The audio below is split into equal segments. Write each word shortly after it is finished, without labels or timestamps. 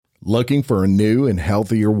Looking for a new and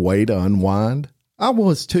healthier way to unwind? I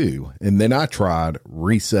was too, and then I tried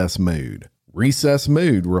Recess Mood. Recess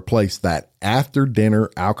Mood replaced that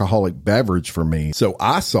after-dinner alcoholic beverage for me, so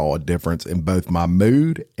I saw a difference in both my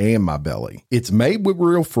mood and my belly. It's made with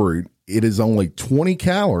real fruit. It is only 20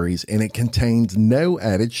 calories and it contains no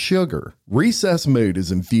added sugar. Recess Mood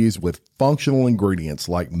is infused with functional ingredients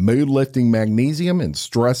like mood-lifting magnesium and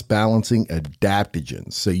stress-balancing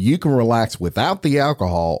adaptogens, so you can relax without the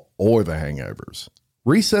alcohol or the hangovers.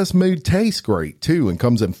 Recess Mood tastes great too and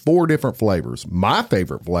comes in 4 different flavors. My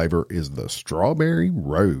favorite flavor is the strawberry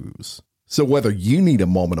rose. So whether you need a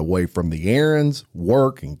moment away from the errands,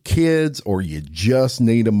 work, and kids, or you just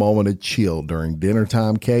need a moment of chill during dinner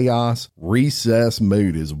time chaos, Recess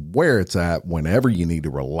Mood is where it's at whenever you need to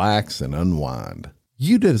relax and unwind.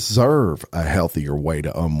 You deserve a healthier way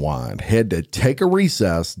to unwind. Head to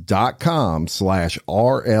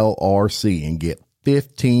takearecess.com/RLRC and get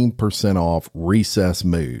 15% off Recess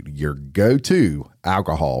Mood, your go-to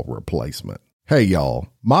alcohol replacement. Hey y'all,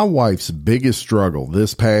 my wife's biggest struggle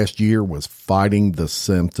this past year was fighting the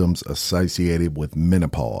symptoms associated with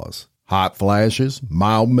menopause. Hot flashes,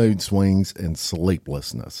 mild mood swings, and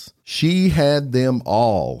sleeplessness. She had them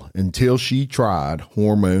all until she tried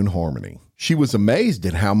Hormone Harmony. She was amazed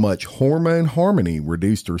at how much Hormone Harmony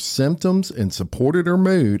reduced her symptoms and supported her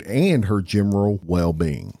mood and her general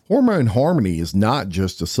well-being. Hormone Harmony is not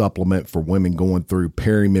just a supplement for women going through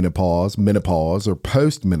perimenopause, menopause, or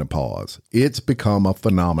postmenopause. It's become a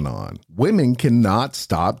phenomenon. Women cannot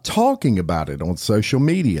stop talking about it on social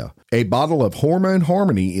media. A bottle of Hormone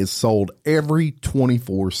Harmony is sold every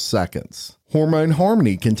 24 seconds. Hormone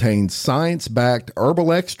Harmony contains science-backed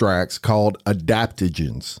herbal extracts called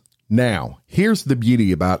adaptogens. Now, here's the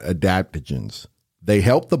beauty about adaptogens. They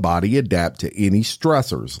help the body adapt to any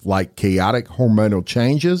stressors, like chaotic hormonal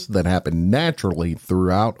changes that happen naturally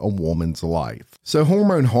throughout a woman's life. So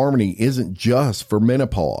Hormone Harmony isn't just for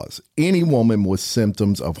menopause. Any woman with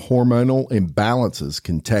symptoms of hormonal imbalances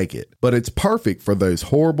can take it, but it's perfect for those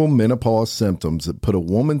horrible menopause symptoms that put a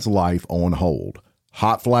woman's life on hold.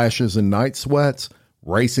 Hot flashes and night sweats,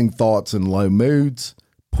 racing thoughts and low moods,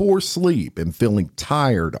 poor sleep and feeling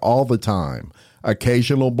tired all the time,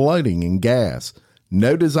 occasional bloating and gas,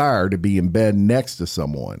 no desire to be in bed next to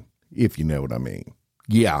someone, if you know what I mean.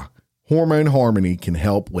 Yeah, Hormone Harmony can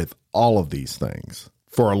help with all of these things.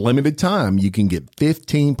 For a limited time, you can get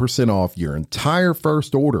 15% off your entire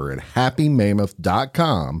first order at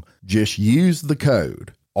happymammoth.com. Just use the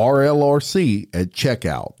code RLRC at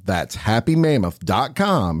checkout. That's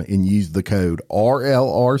happymammoth.com and use the code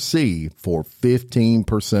RLRC for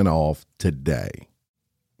 15% off today.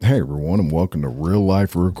 Hey everyone, and welcome to Real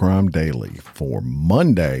Life Real Crime Daily for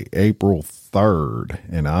Monday, April 3rd.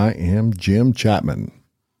 And I am Jim Chapman.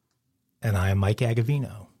 And I am Mike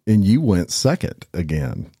Agavino. And you went second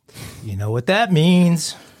again. You know what that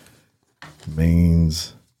means.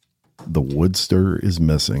 Means the Woodster is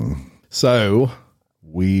missing. So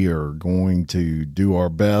we are going to do our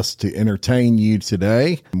best to entertain you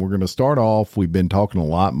today. We're going to start off. We've been talking a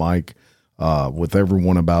lot, Mike, with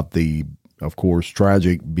everyone about the, of course,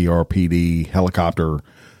 tragic BRPD helicopter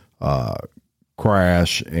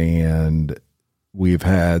crash. And we've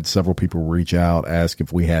had several people reach out, ask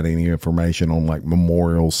if we had any information on like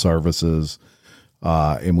memorial services.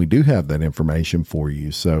 And we do have that information for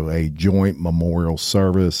you. So a joint memorial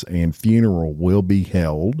service and funeral will be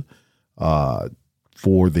held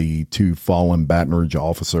for the 2 fallen Baton Rouge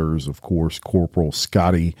officers, of course, Corporal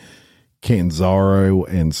Scotty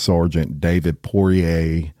Canzaro and Sergeant David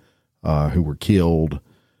Poirier, who were killed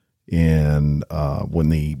in when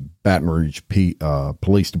the Baton Rouge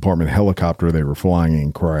Police Department helicopter they were flying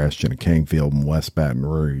in crashed in a cane field in West Baton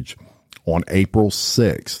Rouge. On April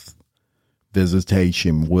 6th,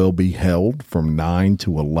 visitation will be held from 9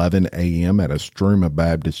 to 11 a.m. at Estruma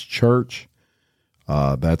Baptist Church.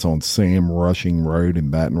 That's on Sam Rushing Road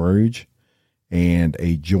in Baton Rouge. And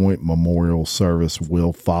a joint memorial service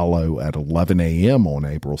will follow at 11 a.m. on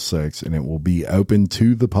April 6th, and it will be open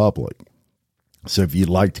to the public. So if you'd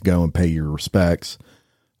like to go and pay your respects,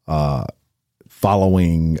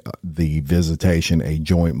 following the visitation, a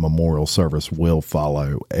joint memorial service will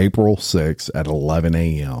follow April 6th at 11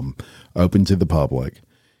 a.m., open to the public.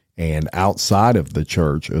 And outside of the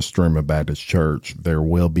church, Estruma Baptist Church, there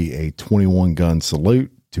will be a 21-gun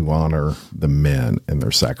salute to honor the men and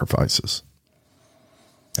their sacrifices.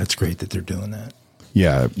 That's great that they're doing that.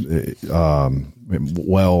 Yeah,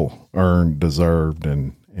 well earned, deserved,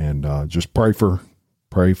 and just pray for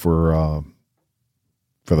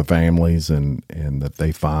the families and that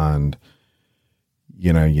they find,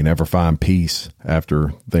 you never find peace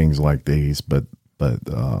after things like these, but But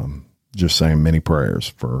just saying many prayers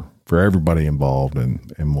for everybody involved,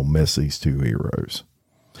 and we'll miss these two heroes.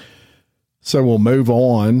 So we'll move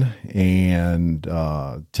on and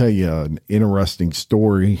tell you an interesting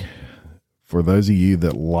story for those of you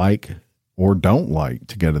that like or don't like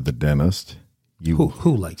to go to the dentist.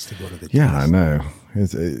 Who likes to go to the dentist? Yeah, I know.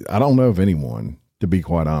 I don't know of anyone, to be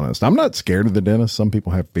quite honest. I'm not scared of the dentist. Some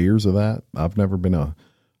people have fears of that. I've never been a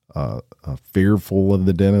fearful of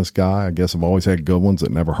the dentist guy. I guess I've always had good ones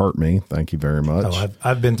that never hurt me. Thank you very much. Oh,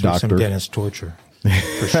 I've been through some dentist torture.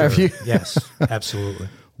 For sure. Have you? Yes, absolutely.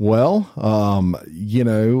 Well, I'm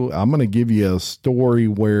going to give you a story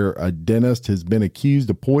where a dentist has been accused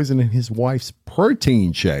of poisoning his wife's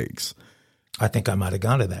protein shakes. I think I might have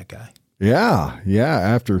gone to that guy. Yeah.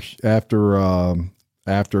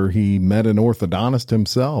 After he met an orthodontist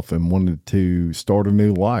himself and wanted to start a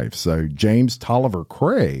new life. So James Tolliver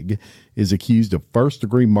Craig is accused of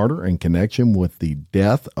first-degree murder in connection with the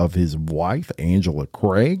death of his wife, Angela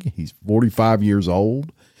Craig. He's 45 years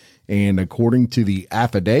old. And according to the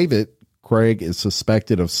affidavit, Craig is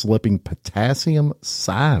suspected of slipping potassium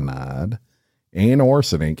cyanide and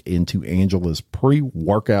arsenic into Angela's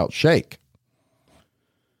pre-workout shake.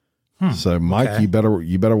 So, Mike, okay. you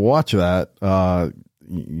better watch that.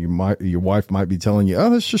 Your wife might be telling you, "Oh,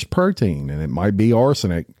 that's just protein," and it might be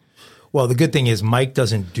arsenic. Well, the good thing is Mike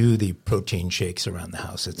doesn't do the protein shakes around the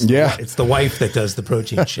house. It's the wife that does the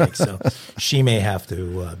protein shakes, so she may have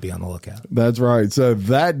to be on the lookout. That's right. So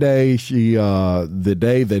that day, the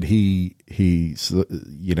day that he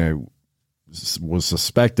was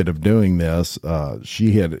suspected of doing this,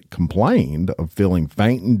 she had complained of feeling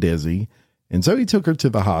faint and dizzy. And so he took her to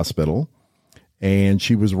the hospital, and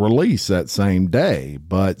she was released that same day,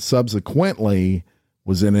 but subsequently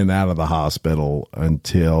was in and out of the hospital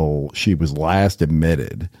until she was last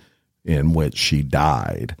admitted, in which she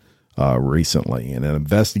died recently. And an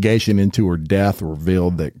investigation into her death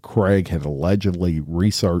revealed that Craig had allegedly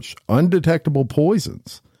researched undetectable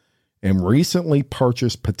poisons and recently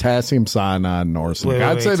purchased potassium cyanide and arsenic.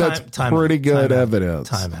 I'd say that's pretty good evidence.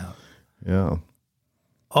 Time out. Yeah.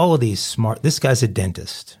 All of these this guy's a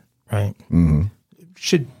dentist, right? Mm-hmm.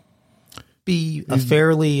 Should be a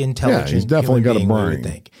fairly intelligent. Yeah, he's definitely got a brain.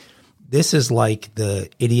 Think. This is like the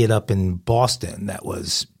idiot up in Boston that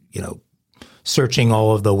was, searching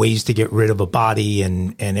all of the ways to get rid of a body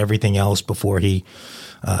and everything else before the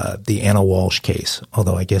Anna Walsh case.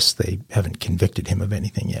 Although I guess they haven't convicted him of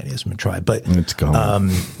anything yet. He hasn't been tried, but it's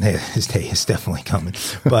coming. His day is definitely coming.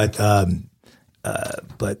 But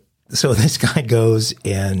so this guy goes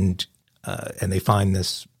and they find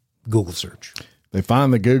this Google search. They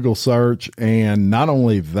find the Google search, and not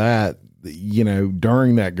only that,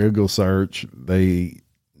 during that Google search, they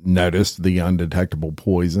noticed the undetectable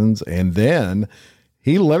poisons, and then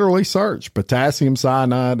he literally searched potassium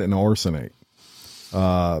cyanide and arsenic.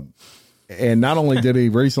 And not only did he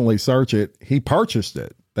recently search it, he purchased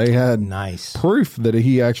it. They had proof that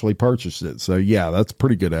he actually purchased it. So, yeah, that's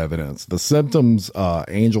pretty good evidence. The symptoms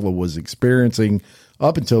Angela was experiencing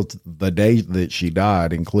up until the day that she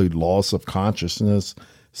died include loss of consciousness,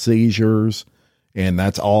 seizures, and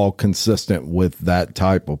that's all consistent with that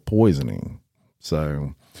type of poisoning.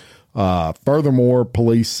 So, furthermore,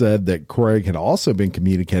 police said that Craig had also been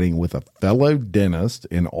communicating with a fellow dentist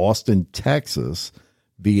in Austin, Texas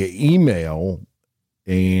via email,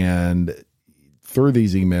 and through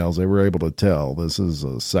these emails, they were able to tell this is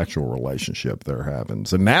a sexual relationship they're having.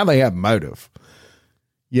 So now they have motive.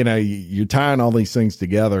 You're tying all these things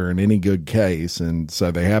together in any good case. And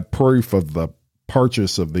so they have proof of the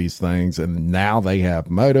purchase of these things, and now they have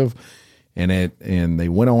motive. And they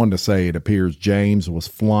went on to say it appears James was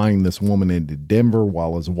flying this woman into Denver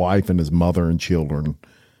while his wife and his mother and children,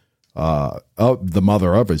 the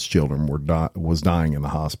mother of his children, was dying in the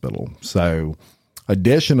hospital. So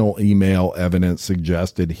additional email evidence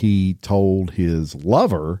suggested he told his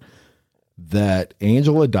lover that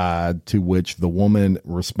Angela died, to which the woman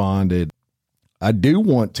responded, "I do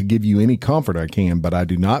want to give you any comfort I can, but I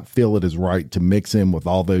do not feel it is right to mix in with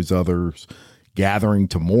all those others gathering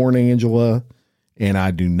to mourn Angela, and I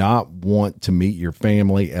do not want to meet your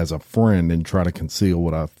family as a friend and try to conceal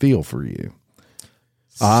what I feel for you."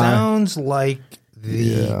 Sounds like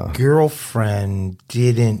the girlfriend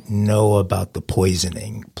didn't know about the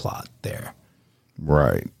poisoning plot there.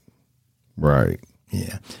 Right.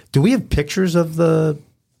 Yeah. Do we have pictures of the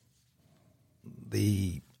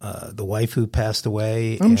wife who passed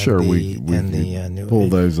away? I'm sure we pull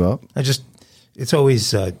those up. It's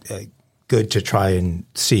always good to try and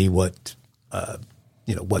see what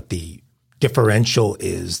the differential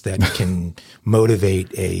is that can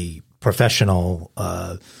motivate a professional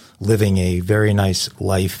living a very nice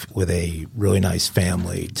life with a really nice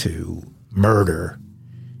family to murder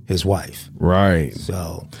his wife. Right.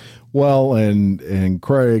 So, well, and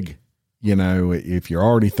Craig, you know, if you're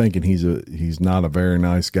already thinking he's not a very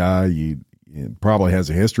nice guy, he probably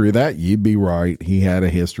has a history of that. You'd be right. He had a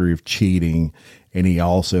history of cheating, and he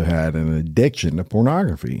also had an addiction to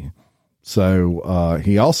pornography. So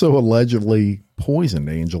he also allegedly poisoned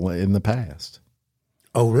Angela in the past.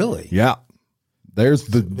 Oh, really? Yeah. There's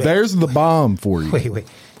the bomb for you.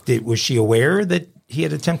 Wait. Was she aware that he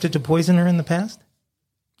had attempted to poison her in the past?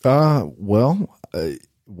 Well,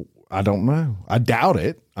 I don't know. I doubt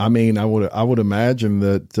it. I mean, I would imagine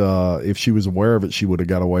that if she was aware of it, she would have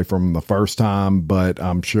got away from him the first time. But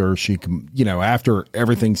I'm sure she can, you know, after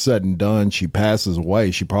everything's said and done, she passes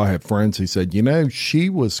away. She probably had friends who said, you know, she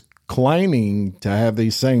was claiming to have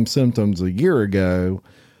these same symptoms a year ago,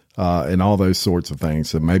 and all those sorts of things.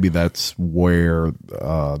 So maybe that's where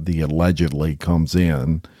the allegedly comes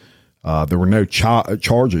in. There were no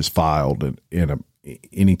charges filed in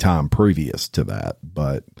any time previous to that,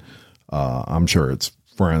 but I'm sure it's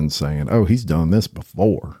friends saying, oh, he's done this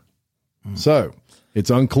before. So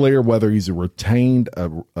it's unclear whether he's retained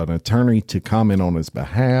an attorney to comment on his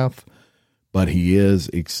behalf, but he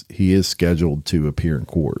is scheduled to appear in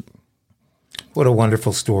court. What a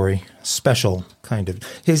wonderful story. Special kind of.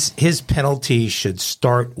 His penalty should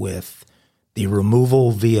start with the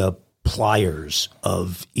removal via pliers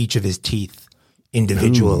of each of his teeth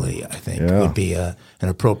individually. I think would be an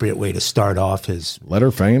appropriate way to start off his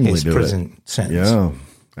prison sentence. Yeah,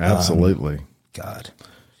 absolutely. God,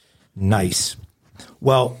 nice.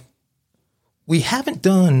 Well, we haven't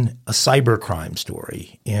done a cybercrime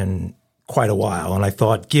story in quite a while, and I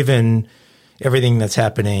thought, given everything that's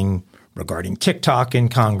happening regarding TikTok in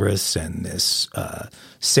Congress and this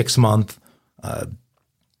 6-month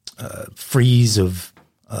freeze of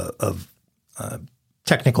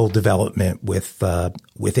technical development with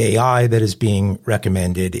AI that is being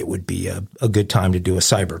recommended, it would be a good time to do a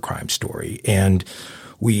cybercrime story. And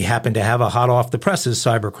we happen to have a hot off the presses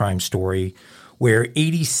cybercrime story where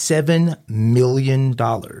 $87 million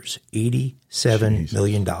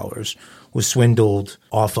was swindled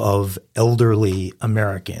off of elderly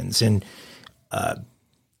Americans. And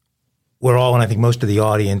we're all, and I think most of the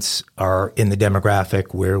audience are in the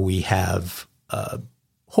demographic where we have,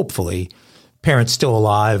 hopefully, parents still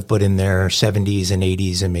alive, but in their 70s and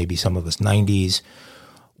 80s and maybe some of us 90s,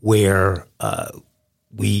 where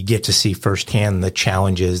we get to see firsthand the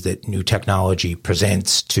challenges that new technology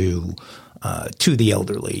presents to the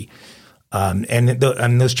elderly. And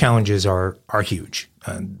those challenges are huge.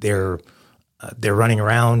 They're running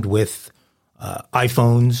around with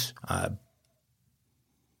iPhones.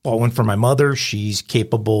 Bought one for my mother. She's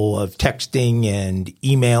capable of texting and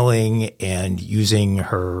emailing and using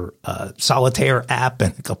her Solitaire app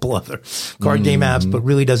and a couple other card game apps, but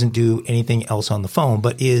really doesn't do anything else on the phone,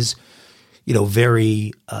 but is,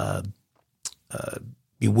 very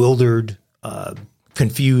bewildered,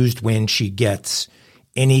 confused when she gets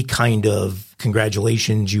any kind of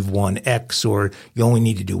congratulations, you've won X, or you only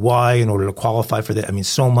need to do Y in order to qualify for that. I mean,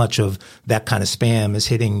 so much of that kind of spam is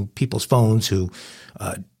hitting people's phones who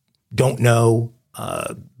don't know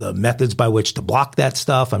the methods by which to block that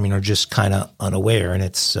stuff. I mean, are just kind of unaware, and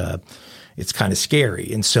it's kind of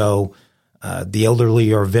scary. And so the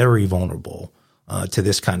elderly are very vulnerable to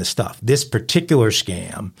this kind of stuff. This particular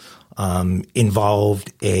scam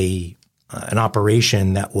involved an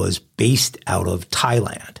operation that was based out of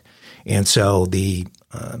Thailand. And so the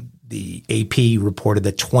AP reported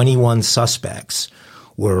that 21 suspects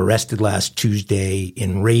were arrested last Tuesday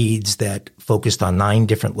in raids that focused on 9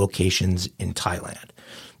 different locations in Thailand.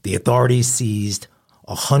 The authorities seized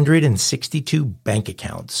 162 bank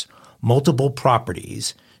accounts, multiple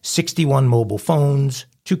properties, 61 mobile phones,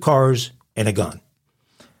 2 cars, and a gun.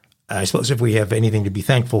 I suppose if we have anything to be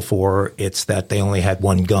thankful for, it's that they only had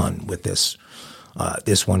 1 gun with this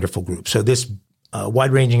wonderful group. So this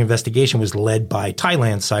wide-ranging investigation was led by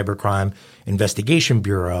Thailand's Cybercrime Investigation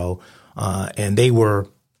Bureau, and they were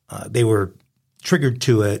triggered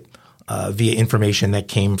to it via information that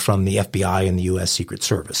came from the FBI and the U.S. Secret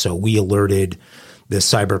Service. So we alerted the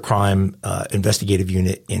Cybercrime Investigative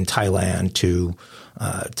Unit in Thailand to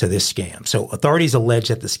this scam. So authorities allege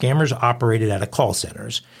that the scammers operated out of call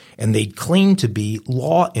centers, and they claimed to be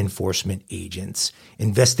law enforcement agents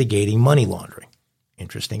investigating money laundering.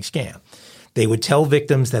 Interesting scam. They would tell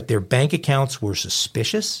victims that their bank accounts were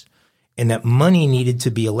suspicious and that money needed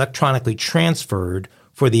to be electronically transferred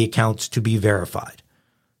for the accounts to be verified.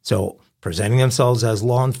 So presenting themselves as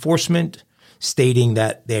law enforcement, stating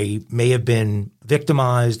that they may have been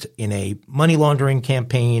victimized in a money laundering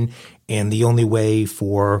campaign, and the only way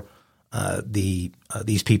for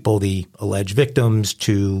these people, the alleged victims,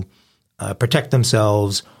 to protect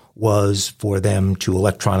themselves was for them to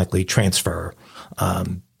electronically transfer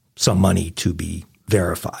some money to be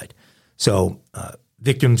verified. So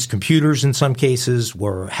victims' computers in some cases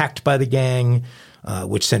were hacked by the gang,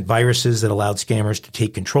 which sent viruses that allowed scammers to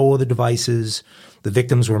take control of the devices. The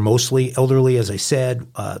victims were mostly elderly, as I said,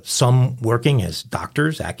 some working as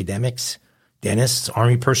doctors, academics, dentists,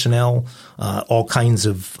 Army personnel, all kinds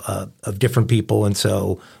of different people. And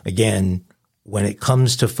so, again, when it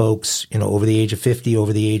comes to folks, over the age of 50,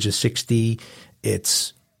 over the age of 60,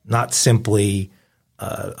 it's not simply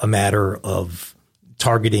a matter of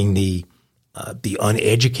targeting the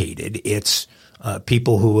uneducated. It's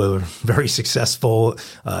people who are very successful,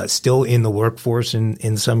 still in the workforce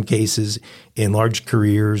in some cases, in large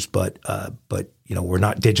careers, but we're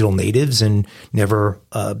not digital natives and never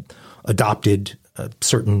adopted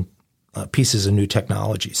certain pieces of new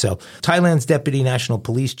technology. So Thailand's Deputy National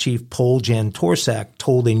Police Chief Pol Jan Torsak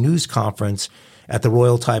told a news conference at the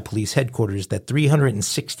Royal Thai Police Headquarters that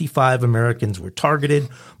 365 Americans were targeted.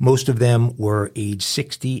 Most of them were age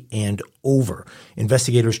 60 and over.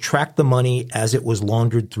 Investigators tracked the money as it was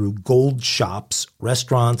laundered through gold shops,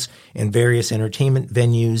 restaurants, and various entertainment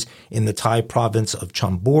venues in the Thai province of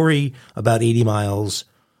Chonburi, about 80 miles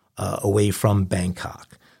away from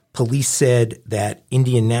Bangkok. Police said that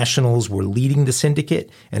Indian nationals were leading the syndicate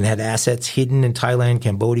and had assets hidden in Thailand,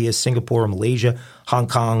 Cambodia, Singapore, Malaysia, Hong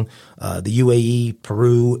Kong, the UAE,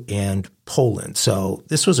 Peru, and Poland. So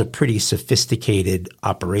this was a pretty sophisticated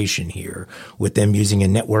operation here, with them using a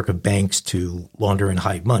network of banks to launder and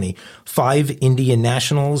hide money. 5 Indian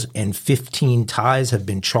nationals and 15 Thais have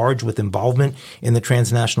been charged with involvement in the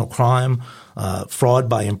transnational crime, fraud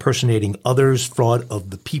by impersonating others, fraud of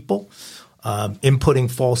the people, inputting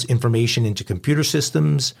false information into computer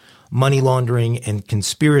systems, money laundering, and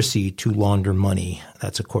conspiracy to launder money.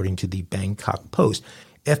 That's according to the Bangkok Post.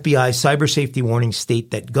 FBI cyber safety warnings state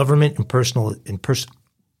that government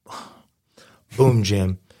boom,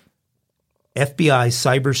 Jim. FBI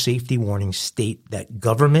cyber safety warnings state that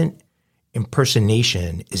government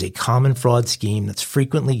impersonation is a common fraud scheme that's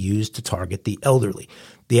frequently used to target the elderly.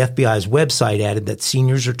 The FBI's website added that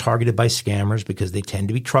seniors are targeted by scammers because they tend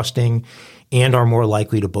to be trusting and are more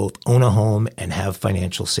likely to both own a home and have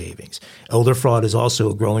financial savings. Elder fraud is also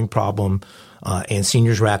a growing problem, and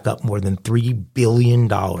seniors rack up more than $3 billion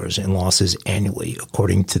in losses annually,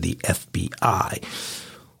 according to the FBI.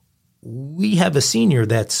 We have a senior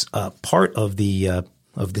that's part of the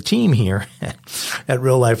team here at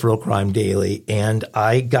Real Life, Real Crime Daily, and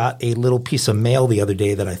I got a little piece of mail the other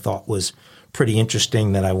day that I thought was pretty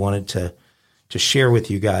interesting that I wanted to share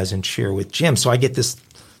with you guys and share with Jim. So I get this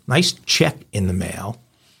nice check in the mail.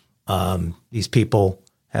 These people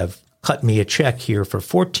have cut me a check here for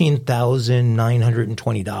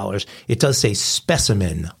 $14,920. It does say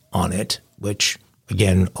specimen on it, which,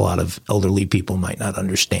 again, a lot of elderly people might not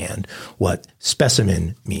understand what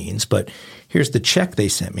specimen means. But here's the check they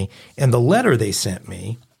sent me. And the letter they sent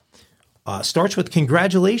me starts with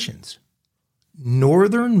congratulations.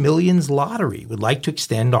 Northern Millions Lottery would like to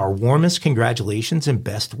extend our warmest congratulations and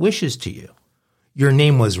best wishes to you. Your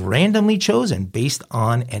name was randomly chosen based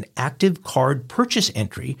on an active card purchase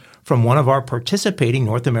entry from one of our participating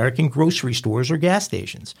North American grocery stores or gas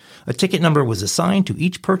stations. A ticket number was assigned to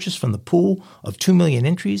each purchase from the pool of 2 million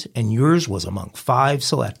entries, and yours was among 5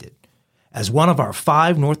 selected. As one of our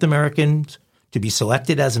 5 North Americans to be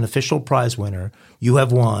selected as an official prize winner, you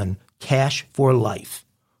have won cash for life,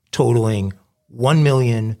 totaling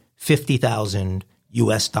 $1,050,000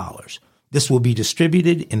 US. This will be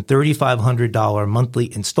distributed in $3,500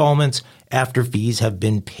 monthly installments after fees have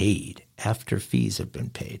been paid.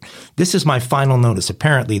 This is my final notice.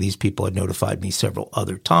 Apparently, these people had notified me several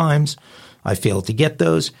other times. I failed to get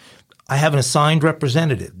those. I have an assigned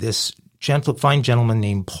representative, this fine gentleman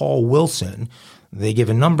named Paul Wilson. They give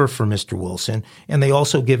a number for Mr. Wilson, and they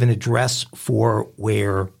also give an address for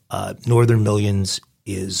where Northern Millions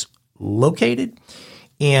is located.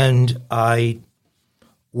 And I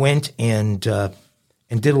went and did a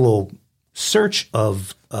little search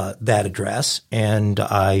of that address, and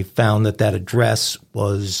I found that address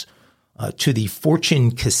was to the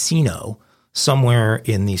Fortune Casino somewhere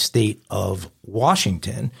in the state of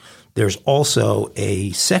Washington. There's also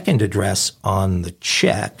a second address on the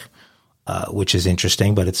check, which is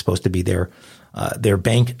interesting, but it's supposed to be their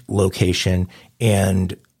bank location.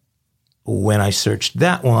 And when I searched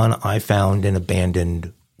that one, I found an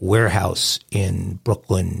abandoned warehouse in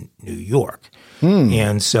Brooklyn, New York.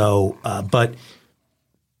 And so, but,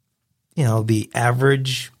 you know, the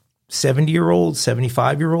average 70-year-old,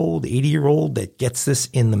 75-year-old, 80-year-old that gets this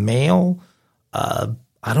in the mail,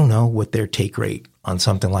 I don't know what their take rate on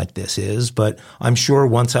something like this is, but I'm sure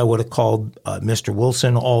once I would have called Mr.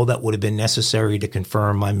 Wilson, all that would have been necessary to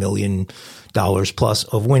confirm my $1 million plus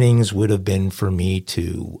of winnings would have been for me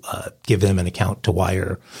to give them an account to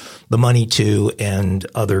wire the money to and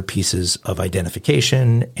other pieces of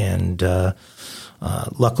identification. And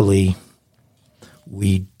luckily,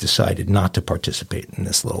 we decided not to participate in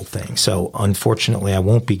this little thing. So unfortunately, I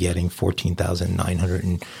won't be getting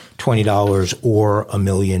 $14,920 or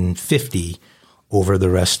 $1,050,000 over the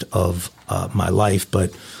rest of my life.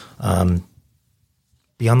 But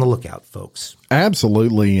be on the lookout, folks.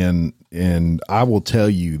 Absolutely. And I will tell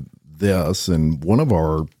you this, and one of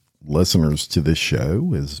our listeners to this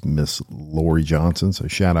show is Miss Lori Johnson. So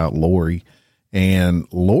shout out Lori. And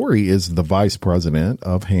Lori is the vice president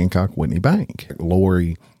of Hancock Whitney Bank.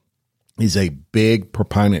 Lori is a big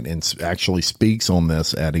proponent and actually speaks on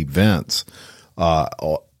this at events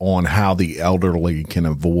on how the elderly can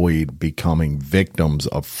avoid becoming victims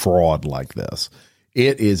of fraud like this.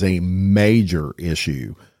 It is a major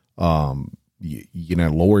issue. You know,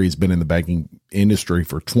 Lori's been in the banking industry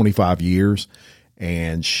for 25 years,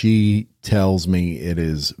 and she tells me it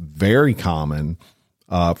is very common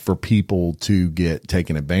for people to get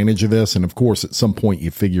taken advantage of this. And of course, at some point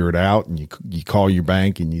you figure it out and you call your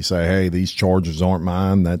bank and you say, hey, these charges aren't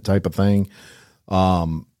mine, that type of thing.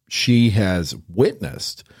 She has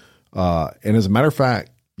witnessed, and as a matter of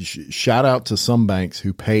fact, shout out to some banks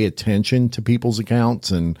who pay attention to people's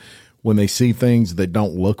accounts. And when they see things that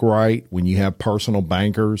don't look right, when you have personal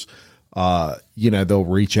bankers, you know, they'll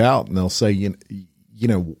reach out and they'll say, you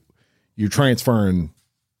know, you're transferring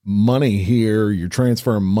money here, you're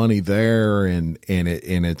transferring money there, and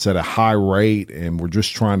it's at a high rate, and we're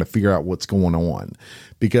just trying to figure out what's going on,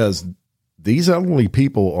 because these elderly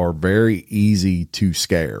people are very easy to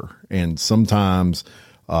scare. And sometimes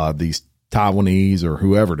these Taiwanese or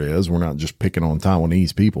whoever it is, we're not just picking on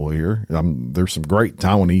Taiwanese people here. There's some great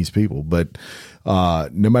Taiwanese people, but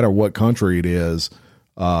no matter what country it is,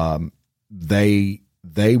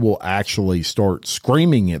 they will actually start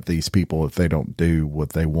screaming at these people if they don't do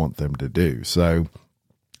what they want them to do. So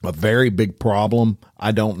a very big problem.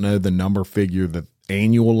 I don't know the number figure that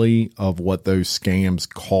annually of what those scams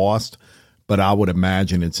cost, but I would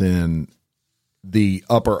imagine it's in the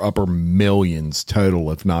upper millions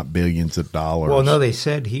total, if not billions of dollars. Well, no, they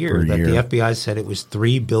said here that the FBI said it was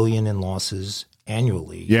 $3 billion in losses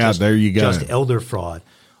annually. Yeah, there you go. Just elder fraud.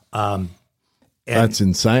 That's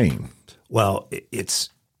insane. Well, it's,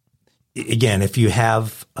 again, if you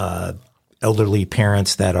have elderly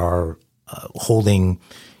parents that are holding,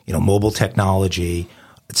 you know, mobile technology,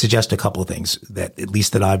 I'd suggest a couple of things that, at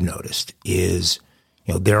least that I've noticed, is,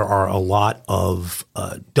 you know, there are a lot of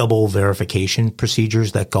double verification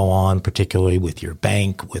procedures that go on, particularly with your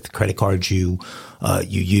bank, with credit cards you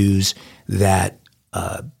use, that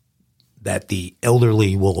the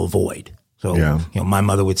elderly will avoid. So, you know, my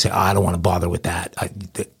mother would say, I don't want to bother with that.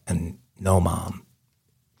 And no, Mom,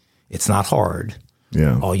 it's not hard.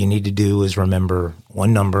 Yeah. All you need to do is remember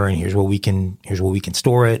one number, and here's where we can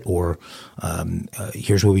store it, or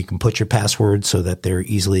here's where we can put your passwords so that they're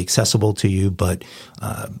easily accessible to you. But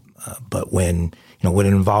when, you know, when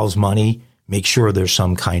it involves money, make sure there's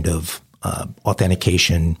some kind of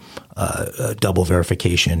authentication, double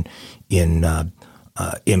verification in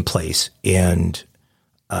place, and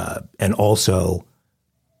also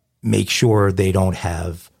make sure they don't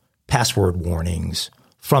have password warnings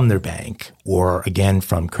from their bank or, again,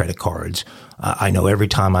 from credit cards. I know every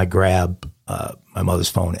time I grab my mother's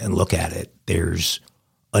phone and look at it, there's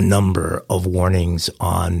a number of warnings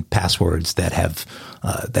on passwords that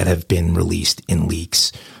have been released in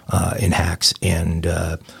leaks, in hacks, and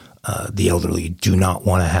the elderly do not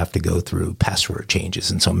want to have to go through password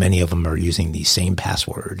changes. And so many of them are using the same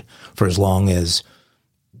password for as long as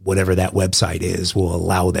whatever that website is will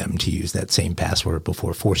allow them to use that same password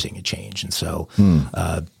before forcing a change. And so, you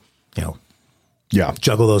know,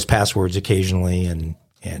 juggle those passwords occasionally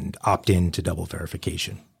and opt in to double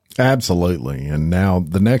verification. Absolutely. And now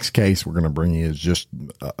the next case we're going to bring you is just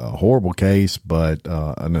a horrible case, but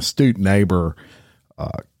an astute neighbor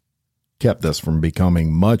kept this from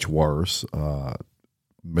becoming much worse.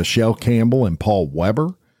 Michelle Campbell and Paul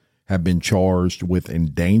Weber have been charged with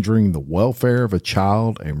endangering the welfare of a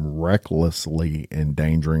child and recklessly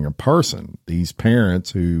endangering a person. These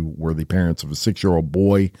parents, who were the parents of a 6-year-old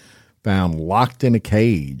boy found locked in a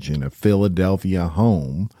cage in a Philadelphia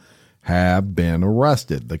home, have been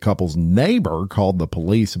arrested. The couple's neighbor called the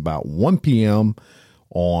police about 1 p.m.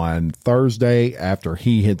 on Thursday after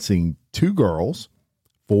he had seen two girls,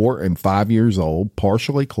 4 and 5 years old,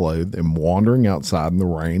 partially clothed and wandering outside in the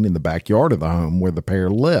rain in the backyard of the home where the pair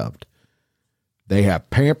lived. They have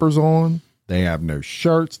Pampers on. They have no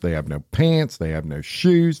shirts. They have no pants. They have no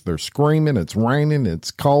shoes. They're screaming. It's raining.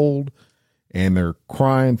 It's cold. And they're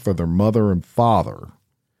crying for their mother and father,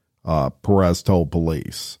 Perez told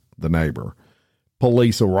police, the neighbor.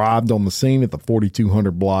 Police arrived on the scene at the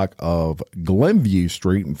 4200 block of Glenview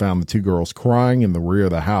Street and found the two girls crying in the rear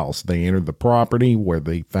of the house. They entered the property where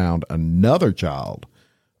they found another child,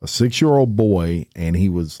 a 6-year-old boy, and he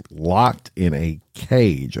was locked in a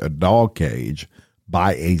cage, a dog cage,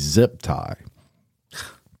 by a zip tie.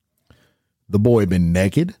 The boy had been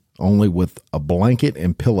naked, only with a blanket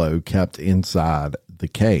and pillow kept inside the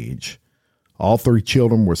cage. All 3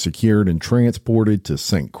 children were secured and transported to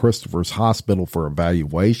St. Christopher's Hospital for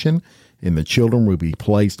evaluation, and the children will be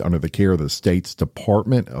placed under the care of the state's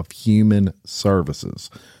Department of Human Services.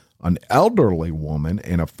 An elderly woman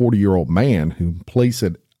and a 40-year-old man, whom police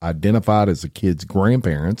had identified as the kids'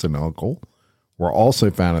 grandparents and uncle, were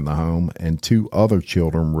also found in the home, and 2 other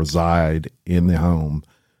children reside in the home,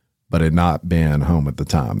 but had not been home at the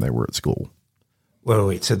time they were at school.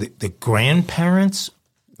 Wait. So the grandparents...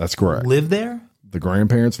 That's correct. Live there? The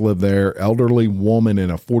grandparents lived there, elderly woman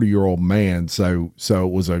and a 40-year-old man. So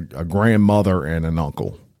it was a grandmother and an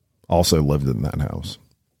uncle also lived in that house.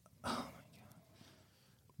 Oh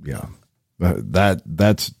my God. Yeah.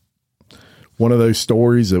 That's one of those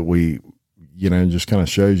stories that we, just kind of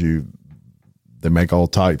shows you they make all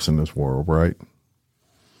types in this world, right?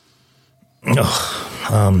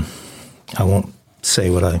 I won't say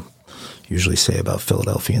what I usually say about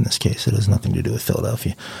Philadelphia in this case. It has nothing to do with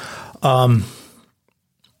Philadelphia. Wow.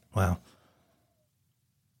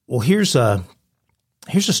 Well, here's a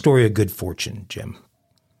story of good fortune, Jim.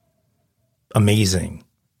 Amazing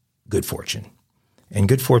good fortune. And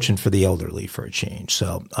good fortune for the elderly for a change.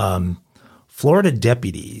 So Florida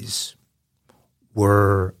deputies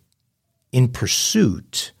were in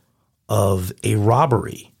pursuit of a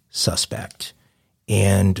robbery suspect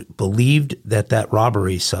and believed that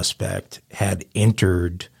robbery suspect had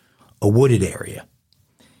entered a wooded area.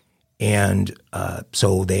 And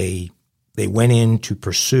so they went in to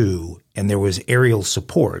pursue, and there was aerial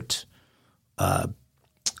support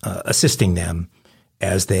assisting them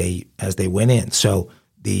as they went in. So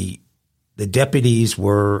the deputies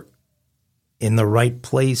were in the right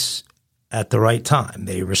place at the right time.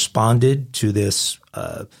 They responded to this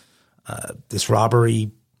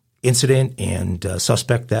robbery incident and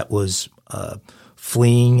suspect that was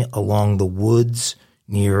fleeing along the woods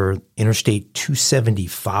near Interstate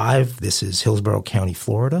 275. This is Hillsborough County,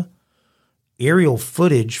 Florida. Aerial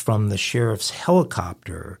footage from the sheriff's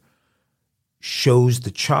helicopter shows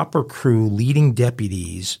the chopper crew leading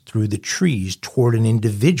deputies through the trees toward an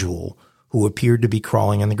individual who appeared to be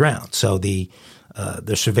crawling on the ground. So the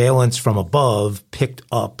surveillance from above picked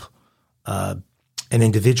up an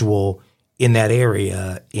individual in that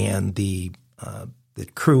area, and the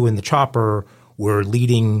crew in the chopper were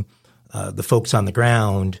leading the folks on the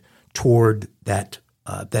ground toward that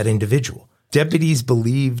individual. Deputies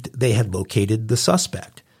believed they had located the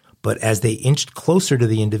suspect, but as they inched closer to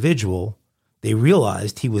the individual, they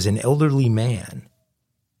realized he was an elderly man.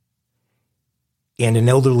 And an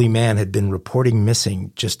elderly man had been reporting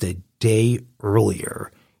missing just a day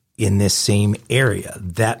earlier in this same area.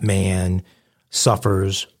 That man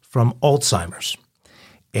suffers from Alzheimer's.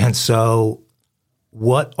 And so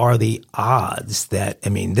what are the odds that,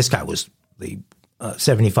 this guy was the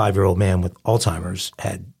 75-year-old man with Alzheimer's,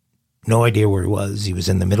 had no idea where he was. He was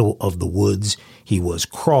in the middle of the woods. He was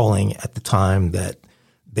crawling at the time that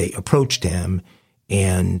they approached him.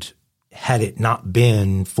 And had it not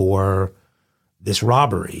been for this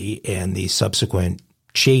robbery and the subsequent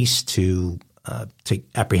chase to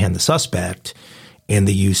apprehend the suspect and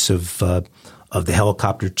the use of the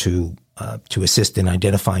helicopter to assist in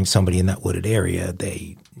identifying somebody in that wooded area,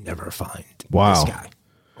 they never find this guy.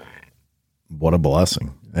 What a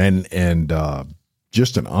blessing. And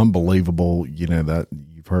just an unbelievable, that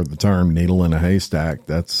you've heard the term needle in a haystack.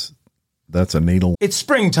 That's a needle. It's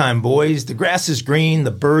springtime, boys. The grass is green,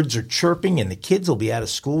 the birds are chirping, and the kids will be out of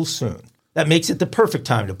school soon. That makes it the perfect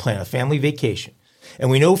time to plan a family vacation. And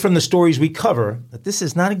we know from the stories we cover that this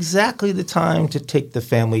is not exactly the time to take the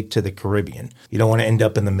family to the Caribbean. You don't want to end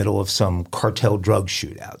up in the middle of some cartel drug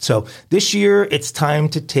shootout. So this year, it's time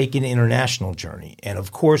to take an international journey. And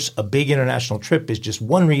of course, a big international trip is just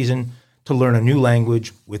one reason to learn a new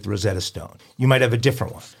language with Rosetta Stone. You might have a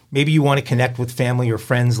different one. Maybe you want to connect with family or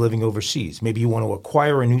friends living overseas. Maybe you want to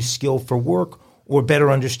acquire a new skill for work or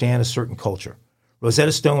better understand a certain culture.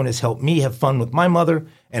 Rosetta Stone has helped me have fun with my mother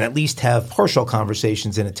and at least have partial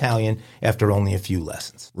conversations in Italian after only a few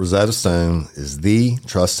lessons. Rosetta Stone is the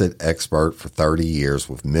trusted expert for 30 years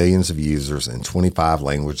with millions of users in 25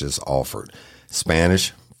 languages offered: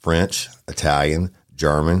 Spanish, French, Italian,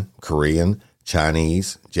 German, Korean,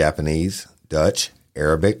 Chinese, Japanese, Dutch,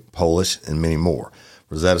 Arabic, Polish, and many more.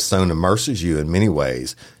 Rosetta Stone immerses you in many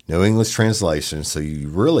ways. No English translation, so you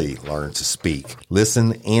really learn to speak,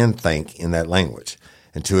 listen, and think in that language.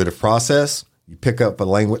 Intuitive process, you pick up a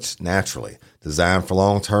language naturally. Designed for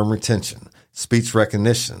long-term retention. Speech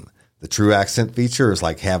recognition. The true accent feature is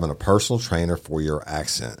like having a personal trainer for your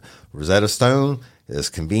accent. Rosetta Stone is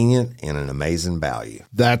convenient and an amazing value.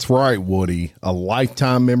 That's right, Woody. A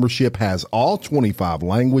lifetime membership has all 25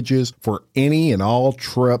 languages for any and all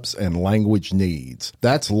trips and language needs.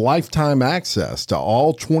 That's lifetime access to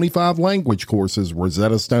all 25 language courses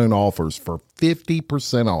Rosetta Stone offers for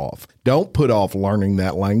 50% off. Don't put off learning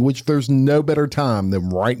that language. There's no better time than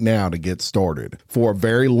right now to get started. For a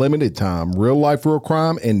very limited time, Real Life Real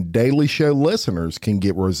Crime and Daily Show listeners can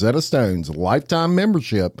get Rosetta Stone's lifetime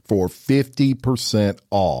membership for 50%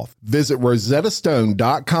 off. Visit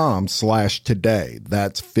rosettastone.com/today.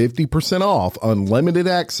 That's 50% off unlimited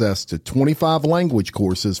access to 25 language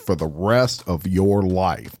courses for the rest of your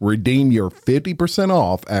life. Redeem your 50%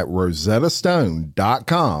 off at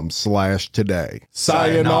rosettastone.com/today.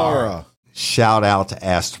 Sayonara. Shout out to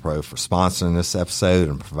Astropro for sponsoring this episode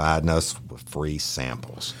and providing us with free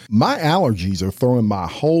samples. My allergies are throwing my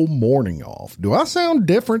whole morning off. Do I sound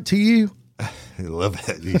different to you? A little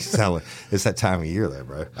bit. You sound like it's that time of year there,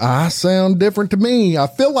 bro. I sound different to me. I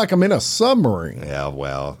feel like I'm in a submarine. Yeah,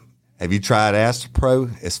 well, have you tried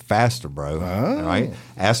Astropro? It's faster, bro. All right?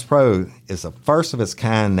 Astropro is the first of its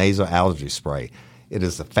kind nasal allergy spray. It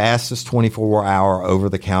is the fastest 24-hour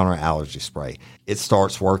over-the-counter allergy spray. It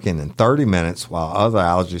starts working in 30 minutes while other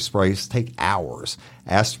allergy sprays take hours.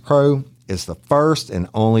 Astropro is the first and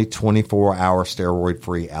only 24-hour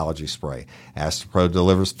steroid-free allergy spray. Astropro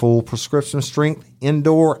delivers full prescription strength,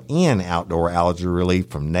 indoor and outdoor allergy relief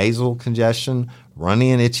from nasal congestion,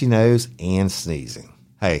 runny and itchy nose, and sneezing.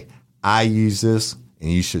 Hey, I use this, and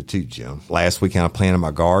you should too, Jim. Last weekend I planted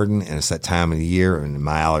my garden, and it's that time of the year, and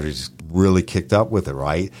my allergies really kicked up with it,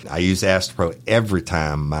 right? I use Astropro every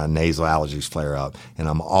time my nasal allergies flare up, and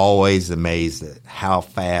I'm always amazed at how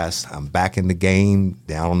fast I'm back in the game,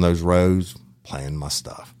 down on those roads, playing my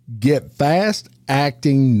stuff. Get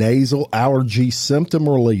fast-acting nasal allergy symptom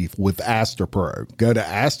relief with Astropro. Go to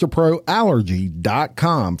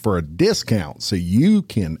AstroProAllergy.com for a discount so you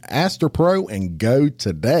can Astropro and go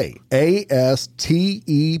today.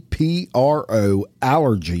 ASTEPRO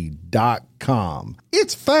allergy.com.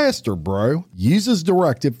 It's faster, bro. Use as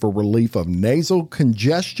directed for relief of nasal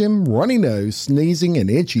congestion, runny nose, sneezing, and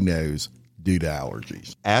itchy nose due to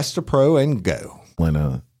allergies. Astropro and go.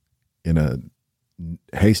 In a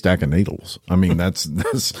haystack of needles. I mean, that's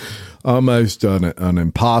almost an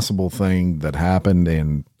impossible thing that happened,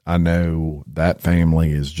 and I know that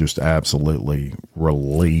family is just absolutely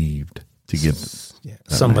relieved to get.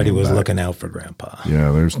 Somebody was looking out for Grandpa.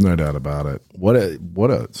 Yeah, there's no doubt about it. What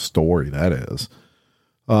a story that is.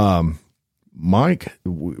 Mike,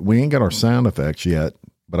 we ain't got our sound effects yet,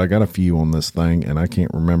 but I got a few on this thing, and I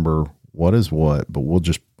can't remember what is what, but we'll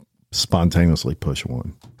just spontaneously push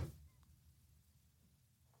one.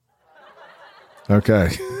 Okay,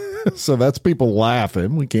 so that's people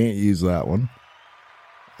laughing. We can't use that one.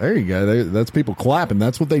 There you go. That's people clapping.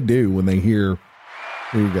 That's what they do when they hear.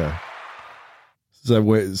 Here you go. So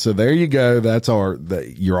there you go. That's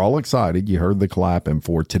you're all excited. You heard the clapping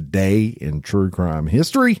for Today in True Crime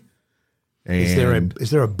History. And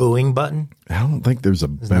is there a booing button? I don't think there's a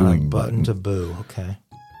booing button to boo. Okay.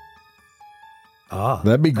 Ah,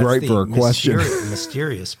 that'd be great for a question.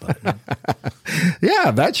 Mysterious button.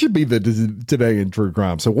 Yeah, that should be the Today in True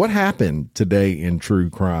Crime. So what happened today in True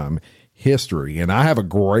Crime History? And I have a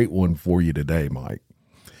great one for you today, Mike.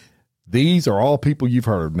 These are all people you've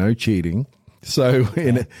heard of. No cheating. So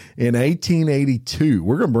in 1882,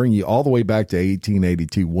 we're going to bring you all the way back to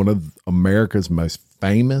 1882. One of America's most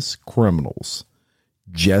famous criminals,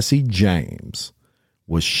 Jesse James,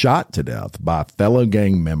 was shot to death by a fellow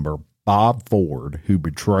gang member, Bob Ford, who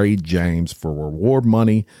betrayed James for reward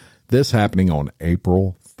money. This happening on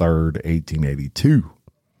April 3rd, 1882.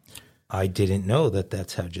 I didn't know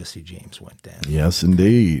that's how Jesse James went down. Yes,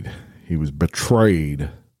 indeed. He was betrayed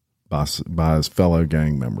by his fellow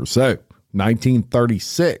gang members. So,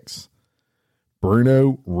 1936,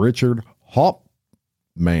 Bruno Richard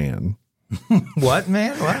Hauptmann. What,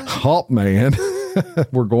 man? What? Hauptmann.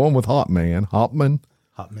 We're going with Hauptmann. Hauptmann,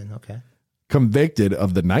 okay. Convicted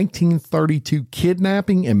of the 1932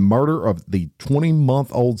 kidnapping and murder of the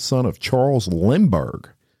 20-month-old son of Charles Lindbergh,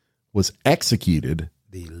 was executed.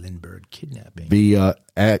 The Lindbergh kidnapping. Via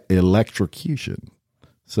electrocution.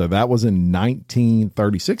 So that was in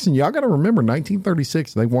 1936. And y'all got to remember,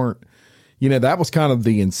 1936, they weren't, that was kind of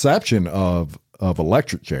the inception of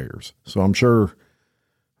electric chairs. So I'm sure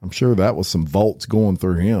that was some volts going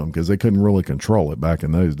through him because they couldn't really control it back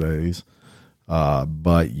in those days.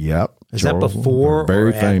 But yep. Is Charles, that before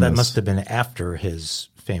very famous. That must have been after his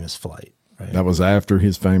famous flight, right? That was after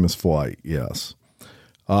his famous flight. Yes.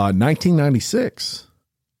 1996.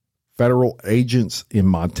 Federal agents in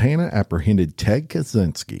Montana apprehended Ted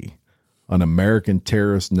Kaczynski, an American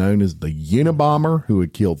terrorist known as the Unabomber, who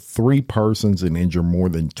had killed 3 persons and injured more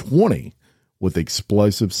than 20 with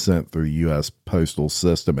explosives sent through the U.S. postal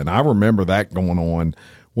system. And I remember that going on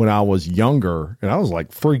when I was younger, and I was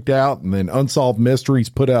like freaked out. And then Unsolved Mysteries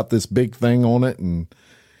put out this big thing on it, and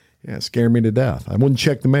it scared me to death. I wouldn't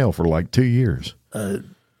check the mail for like 2 years.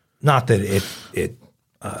 Not that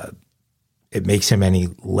it makes him any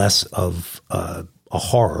less of a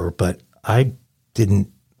horror, but I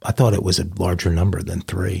thought it was a larger number than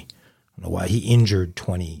 3. I don't know why. He injured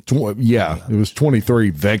 20. Yeah, it was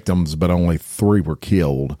 23 victims, but only 3 were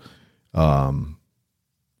killed from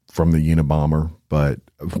the Unabomber. But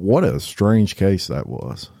what a strange case that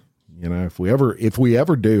was. If we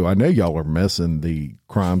ever do, I know y'all are missing the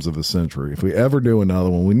crimes of the century. If we ever do another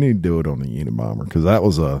one, we need to do it on the Unabomber, because that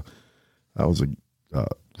was a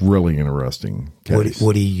really interesting case.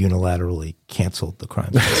 Woody unilaterally canceled the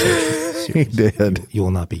crimes of the century. He did. You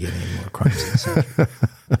will not be getting any more crimes of the century.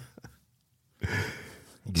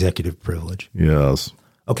 Executive privilege. Yes.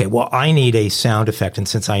 Okay, well, I need a sound effect, and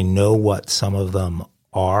since I know what some of them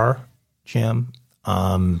are, Jim,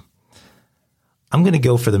 I'm going to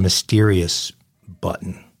go for the mysterious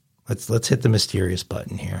button. Let's hit the mysterious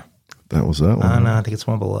button here. That was that one. No, I think it's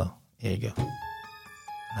one below. Here you go.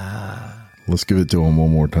 Let's give it to him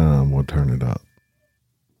one more time. We'll turn it up.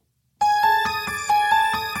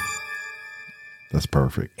 That's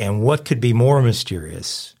perfect. And what could be more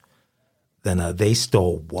mysterious than they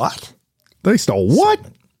stole what? They stole what?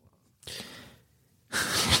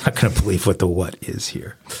 I'm not going to believe what the what is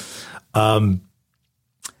here.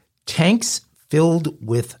 Tanks filled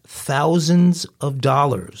with thousands of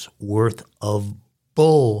dollars worth of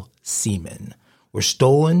bull semen were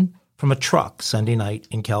stolen from a truck Sunday night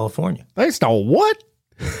in California. They stole what?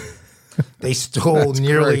 They stole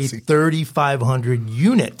nearly 3,500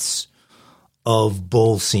 units of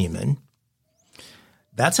bull semen.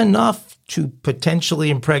 That's enough to potentially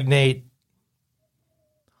impregnate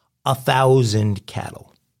 1,000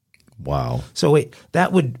 cattle. Wow. So wait,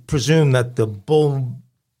 that would presume that the bull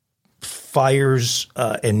fires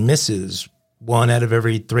and misses 1 out of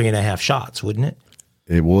every 3.5 shots, wouldn't it?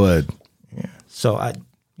 It would. Yeah. So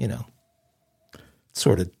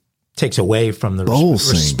sort of takes away from the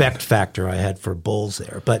respect factor I had for bulls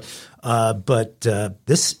there. But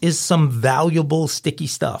this is some valuable, sticky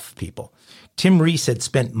stuff, people. Tim Reese had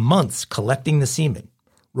spent months collecting the semen,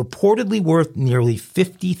 reportedly worth nearly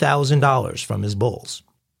 $50,000 from his bulls,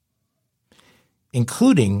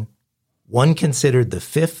 including one considered the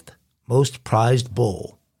 5th most prized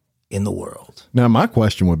bull in the world. Now, my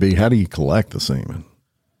question would be, how do you collect the semen?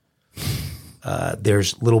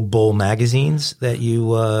 There's little bull magazines that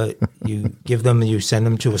you give them, you send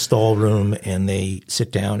them to a stall room, and they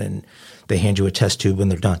sit down and they hand you a test tube when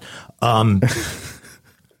they're done.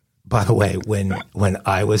 By the way, when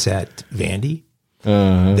I was at Vandy,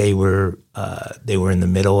 they were in the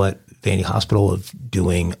middle at Vandy Hospital of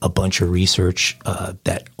doing a bunch of research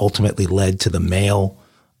that ultimately led to the male,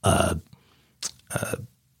 what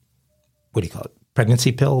do you call it?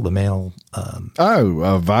 Pregnancy pill, the male.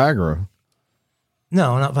 Viagra.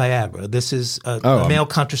 No, not Viagra. This is the male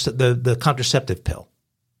the contraceptive pill.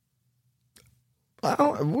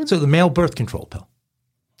 So the male birth control pill.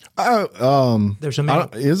 There's a male.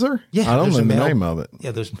 Is there? Yeah, I don't know the name of it.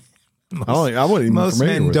 Yeah, there's. Most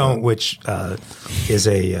men don't, which is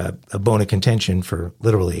a bone of contention for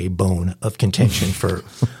literally a bone of contention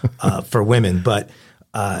for women. But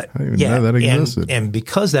I didn't even know that existed. And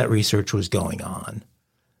because that research was going on,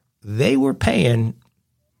 they were paying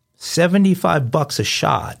 $75 a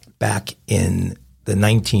shot back in the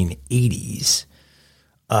 1980s.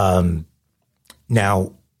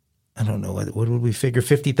 Now, I don't know, what would we figure?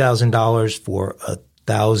 $50,000 for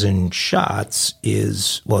 1,000 shots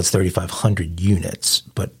is, well, it's 3,500 units,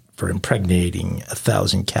 but for impregnating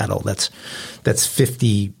 1,000 cattle, that's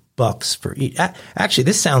 $50 $8 for each. Actually,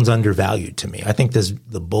 this sounds undervalued to me. I think his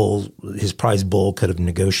prize bull could have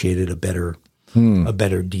negotiated a better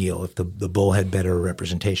deal if the bull had better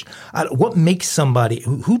representation. What makes somebody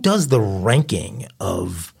who does the ranking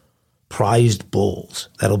of prized bulls?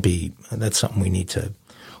 That's something we need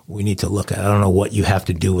to look at. I don't know what you have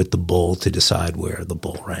to do with the bull to decide where the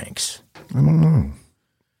bull ranks. I don't know.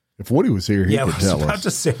 If Woody was here, he could tell us. I was about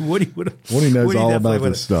to say Woody knows all about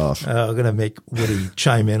this stuff. I'm going to make Woody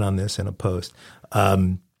chime in on this in a post.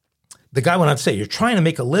 The guy went on to say, you're trying to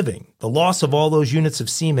make a living. The loss of all those units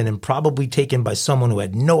of semen and probably taken by someone who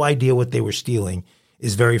had no idea what they were stealing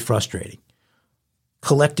is very frustrating.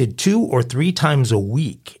 Collected 2 or 3 times a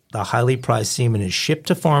week, the highly prized semen is shipped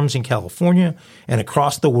to farms in California and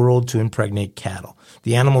across the world to impregnate cattle.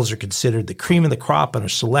 The animals are considered the cream of the crop and are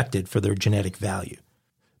selected for their genetic value.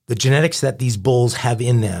 The genetics that these bulls have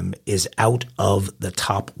in them is out of the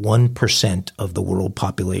top 1% of the world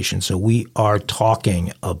population. So we are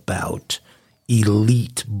talking about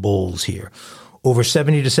elite bulls here. Over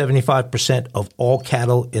 70 to 75% of all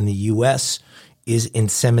cattle in the U.S. is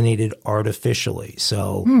inseminated artificially.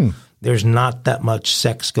 So there's not that much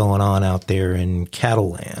sex going on out there in cattle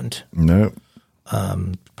land. No.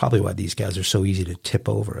 Probably why these guys are so easy to tip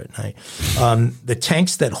over at night. The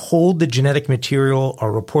tanks that hold the genetic material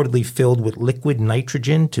are reportedly filled with liquid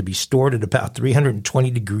nitrogen to be stored at about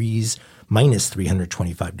minus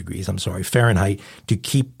 325 degrees, Fahrenheit, to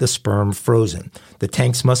keep the sperm frozen. The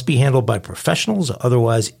tanks must be handled by professionals,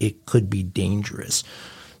 otherwise it could be dangerous.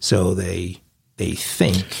 So they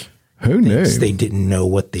think who knew? They didn't know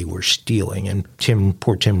what they were stealing. And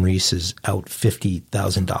poor Tim Reese is out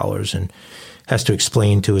 $50,000 and has to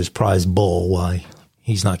explain to his prize bull why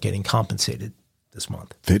he's not getting compensated this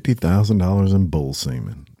month. $50,000 in bull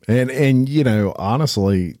semen. And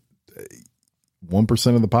honestly,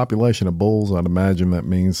 1% of the population of bulls, I'd imagine that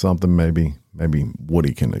means something. Maybe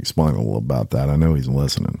Woody can explain a little about that. I know he's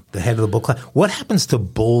listening. The head of the bull class. What happens to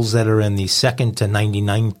bulls that are in the 2nd to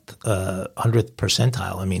 99th, 100th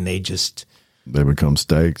percentile? I mean, they become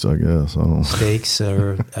steaks, I guess. Steaks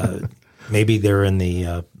or maybe they're in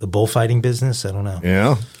the bullfighting business. I don't know.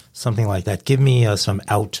 Yeah. Something like that. Give me some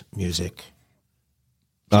out music.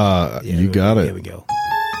 You got it. Here we go.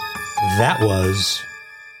 That was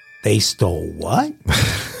They Stole What?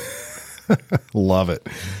 Love it.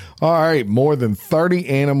 All right. More than 30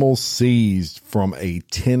 animals seized from a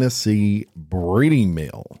Tennessee breeding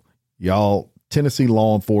mill. Y'all, Tennessee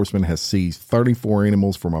law enforcement has seized 34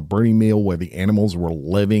 animals from a breeding mill where the animals were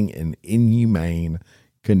living in inhumane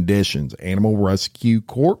conditions. Animal Rescue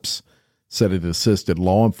Corps said it assisted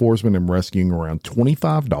law enforcement in rescuing around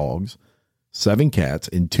 25 dogs, 7 cats,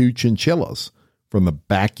 and 2 chinchillas from the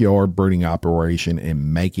backyard breeding operation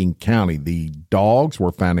in Macon County. The dogs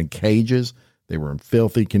were found in cages. They were in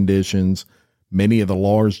filthy conditions. Many of the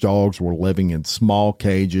large dogs were living in small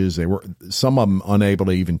cages. Some of them unable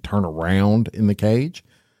to even turn around in the cage.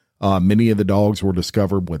 Many of the dogs were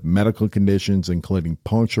discovered with medical conditions, including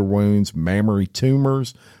puncture wounds, mammary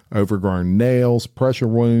tumors, overgrown nails, pressure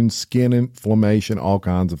wounds, skin inflammation, all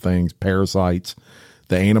kinds of things, parasites.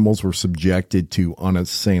 The animals were subjected to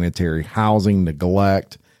unsanitary housing,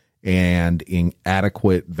 neglect, and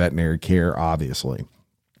inadequate veterinary care, obviously.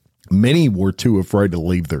 Many were too afraid to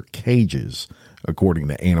leave their cages, according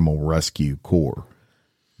to Animal Rescue Corps.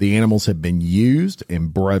 The animals have been used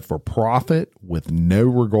and bred for profit with no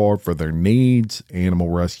regard for their needs. Animal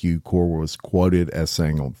Rescue Corps was quoted as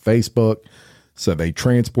saying on Facebook, so they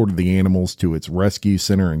transported the animals to its rescue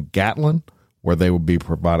center in Gatlin, where they would be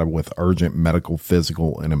provided with urgent medical,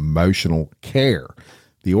 physical, and emotional care.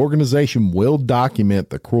 The organization will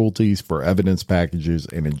document the cruelties for evidence packages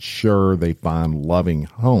and ensure they find loving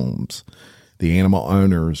homes. The animal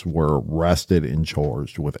owners were arrested and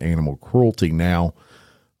charged with animal cruelty. Now,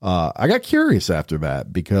 I got curious after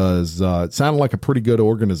that because it sounded like a pretty good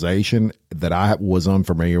organization that I was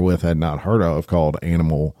unfamiliar with, had not heard of, called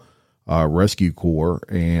Animal Rescue Corps.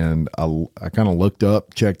 And I kind of looked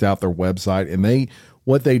up, checked out their website, and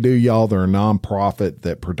what they do, y'all, they're a nonprofit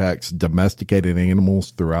that protects domesticated animals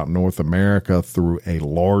throughout North America through a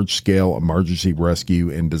large-scale emergency rescue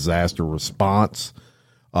and disaster response.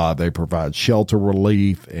 They provide shelter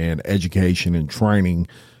relief and education and training.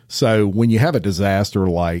 So when you have a disaster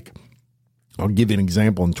like, I'll give you an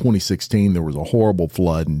example. In 2016, there was a horrible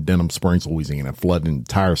flood in Denham Springs, Louisiana, flooded an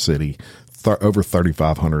entire city, over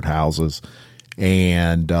 3,500 houses.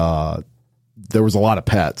 And there was a lot of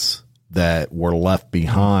pets that were left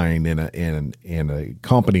behind in a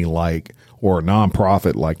company like, or a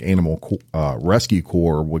nonprofit like Animal Rescue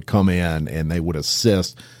Corps would come in and they would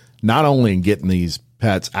assist not only in getting these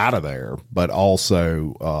pets out of there, but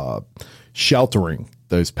also sheltering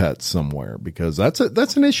those pets somewhere, because that's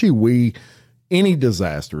an issue. Any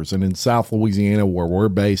disasters, and in South Louisiana where we're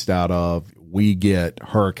based out of, we get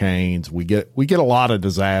hurricanes, we get a lot of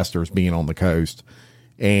disasters being on the coast,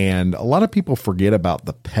 and a lot of people forget about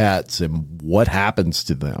the pets and what happens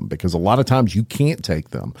to them, because a lot of times you can't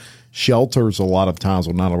take them. Shelters a lot of times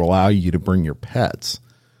will not allow you to bring your pets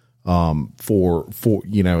for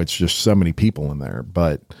it's just so many people in there.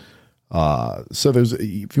 But so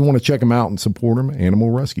if you want to check them out and support them,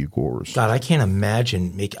 Animal Rescue Corps. God, I can't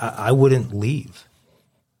imagine I wouldn't leave.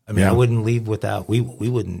 I mean, I wouldn't leave without, we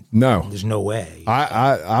wouldn't. No, there's no way.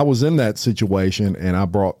 I was in that situation, and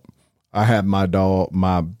I had my dog,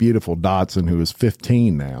 my beautiful Dotson, who is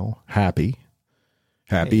 15 now, Happy.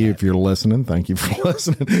 Happy, if you're listening, thank you for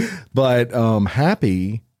listening. But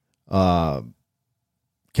Happy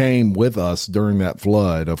came with us during that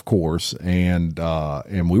flood, of course, and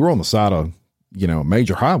we were on the side of a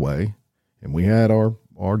major highway, and we had our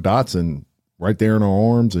Dotson right there in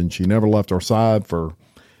our arms, and she never left our side for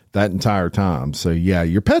that entire time. So yeah,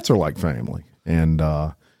 your pets are like family, and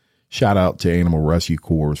shout out to Animal Rescue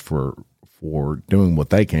Corps for doing what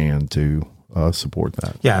they can to support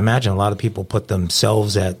that. Yeah, I imagine a lot of people put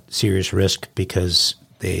themselves at serious risk because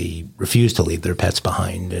they refuse to leave their pets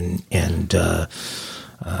behind and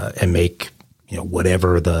make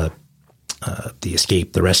whatever the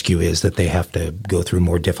escape, the rescue is that they have to go through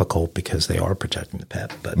more difficult because they are protecting the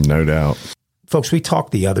pet. But no doubt, folks, we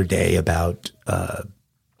talked the other day about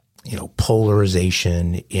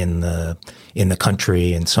polarization in the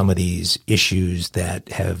country and some of these issues that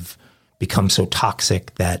have become so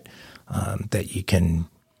toxic that you can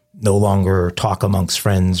no longer talk amongst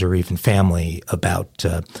friends or even family about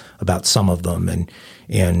some of them.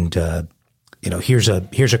 And here's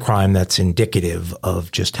a crime that's indicative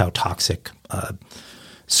of just how toxic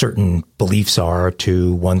certain beliefs are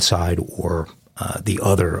to one side or the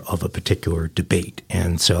other of a particular debate.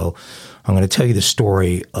 And so I'm going to tell you the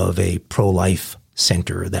story of a pro-life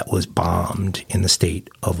center that was bombed in the state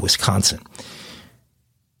of Wisconsin.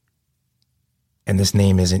 And this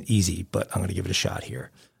name isn't easy, but I'm going to give it a shot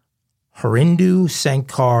here. Harindu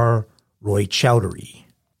Sankar Roy Chowdhury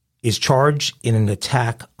is charged in an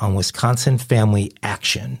attack on Wisconsin Family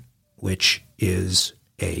Action, which is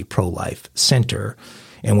a pro-life center,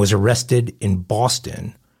 and was arrested in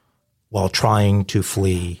Boston while trying to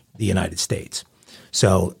flee the United States.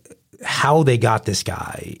 So how they got this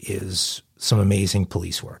guy is some amazing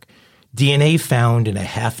police work. DNA found in a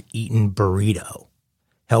half-eaten burrito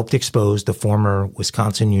helped expose the former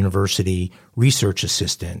Wisconsin University research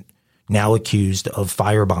assistant, now accused of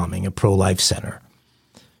firebombing a pro-life center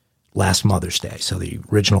last Mother's Day. So the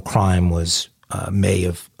original crime was May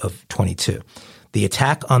of 22. The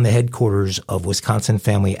attack on the headquarters of Wisconsin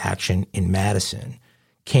Family Action in Madison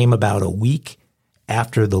came about a week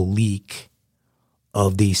after the leak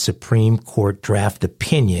of the Supreme Court draft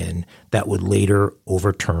opinion that would later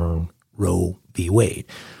overturn Roe v. Wade.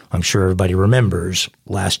 I'm sure everybody remembers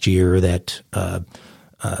last year that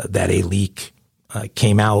that a leak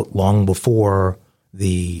came out long before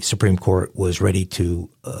the Supreme Court was ready to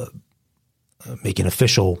make an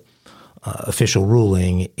official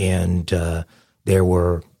ruling, and there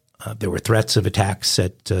were threats of attacks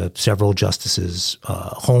at several justices'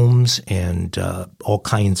 homes, and all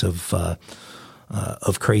kinds of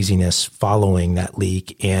craziness following that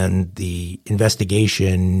leak. And the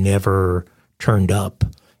investigation never turned up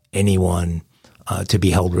anyone to be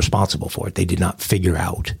held responsible for it. They did not figure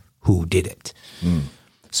out who did it. Mm.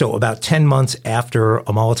 So about 10 months after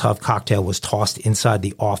a Molotov cocktail was tossed inside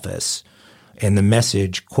the office and the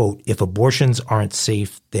message, quote, "If abortions aren't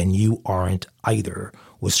safe, then you aren't either,"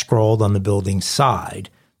 was scrawled on the building's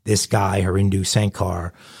side, this guy, Harindu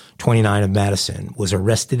Sankar, 29 of Madison, was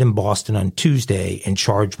arrested in Boston on Tuesday and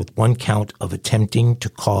charged with one count of attempting to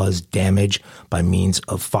cause damage by means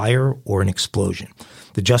of fire or an explosion.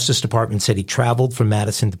 The Justice Department said he traveled from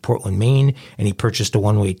Madison to Portland, Maine, and he purchased a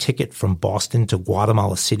one-way ticket from Boston to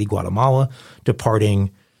Guatemala City, Guatemala,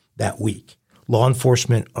 departing that week. Law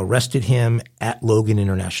enforcement arrested him at Logan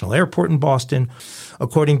International Airport in Boston.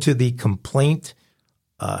 According to the complaint,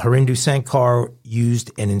 Harindu Sankar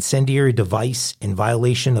used an incendiary device in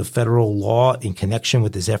violation of federal law in connection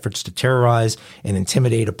with his efforts to terrorize and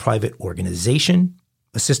intimidate a private organization.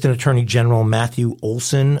 Assistant Attorney General Matthew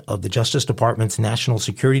Olson of the Justice Department's National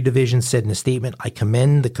Security Division said in a statement, "I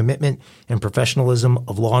commend the commitment and professionalism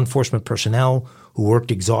of law enforcement personnel who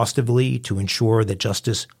worked exhaustively to ensure that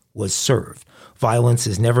justice was served. Violence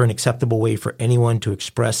is never an acceptable way for anyone to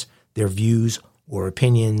express their views or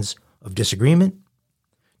opinions of disagreement.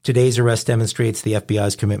 Today's arrest demonstrates the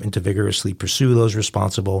FBI's commitment to vigorously pursue those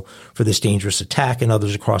responsible for this dangerous attack and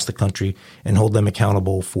others across the country and hold them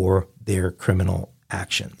accountable for their criminal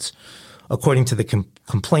actions. According to the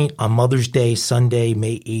complaint, on Mother's Day, Sunday,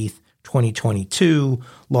 May 8th, 2022,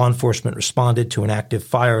 law enforcement responded to an active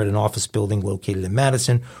fire at an office building located in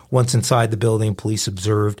Madison. Once inside the building, police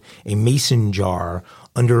observed a mason jar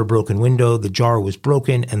under a broken window. The jar was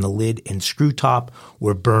broken and the lid and screw top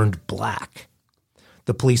were burned black.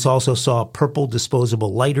 The police also saw a purple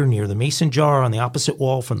disposable lighter near the mason jar on the opposite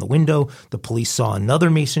wall from the window. The police saw another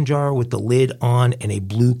mason jar with the lid on and a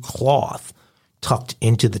blue cloth tucked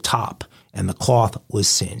into the top, and the cloth was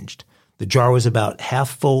singed. The jar was about half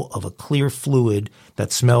full of a clear fluid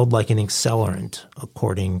that smelled like an accelerant,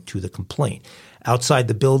 according to the complaint. Outside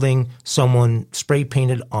the building, someone spray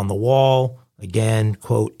painted on the wall, again,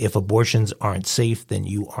 quote, "If abortions aren't safe, then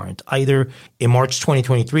you aren't either." In March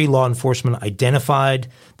 2023, law enforcement identified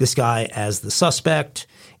this guy as the suspect,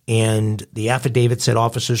 and the affidavit said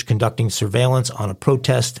officers conducting surveillance on a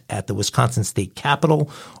protest at the Wisconsin State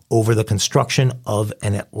Capitol over the construction of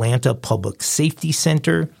an Atlanta public safety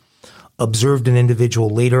center observed an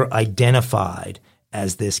individual later identified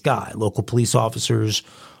as this guy. Local police officers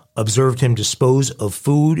observed him dispose of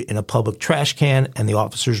food in a public trash can, and the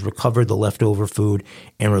officers recovered the leftover food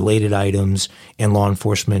and related items, and law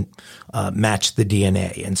enforcement matched the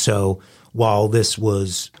DNA. And so while this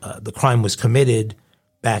was the crime was committed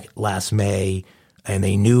back last May and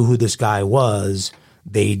they knew who this guy was,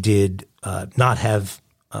 they did not have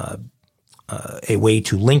a way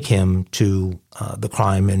to link him to the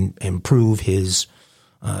crime and prove his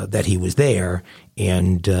that he was there.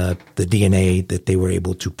 And the DNA that they were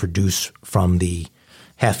able to produce from the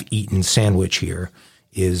half-eaten sandwich here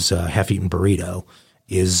is half-eaten burrito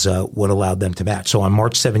is what allowed them to match. So on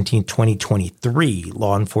March 17, 2023,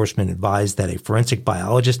 law enforcement advised that a forensic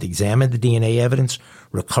biologist examined the DNA evidence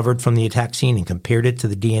recovered from the attack scene and compared it to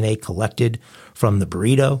the DNA collected from the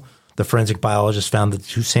burrito. The forensic biologist found that the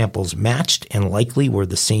two samples matched and likely were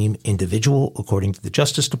the same individual, according to the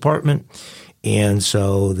Justice Department. And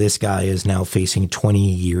so this guy is now facing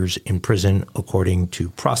 20 years in prison, according to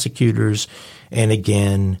prosecutors. And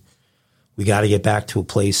again, we got to get back to a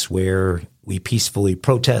place where we peacefully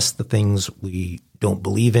protest the things we don't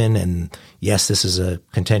believe in. And yes, this is a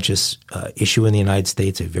contentious issue in the United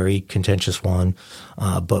States, a very contentious one,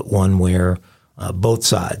 but one where both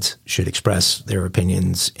sides should express their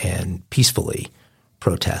opinions and peacefully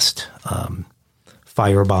protest.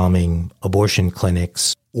 Firebombing, abortion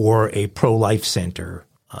clinics, or a pro-life center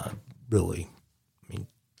really,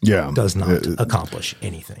 does not accomplish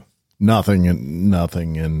anything. Nothing.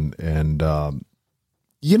 And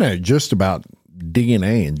just about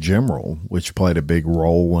DNA in general, which played a big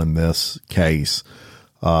role in this case.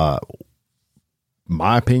 My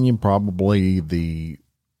opinion, probably the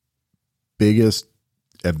biggest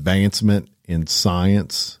advancement in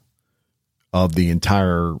science of the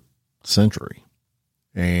entire century.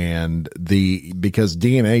 And because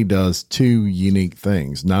DNA does two unique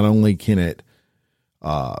things. Not only can it,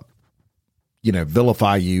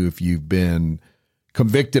 vilify you if you've been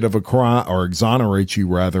convicted of a crime, or exonerate you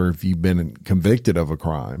rather if you've been convicted of a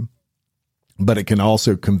crime, but it can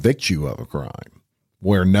also convict you of a crime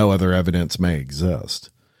where no other evidence may exist.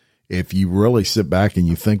 If you really sit back and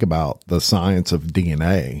you think about the science of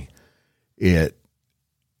DNA,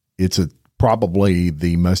 it's probably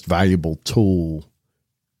the most valuable tool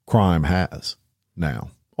crime has now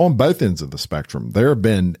on both ends of the spectrum. There have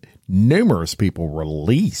been numerous people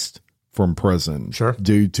released from prison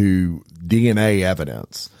due to DNA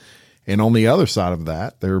evidence. And on the other side of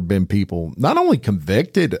that, there have been people not only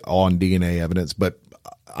convicted on DNA evidence, but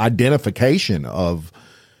identification of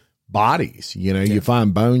bodies. You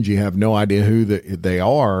find bones, you have no idea who they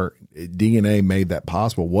are. DNA made that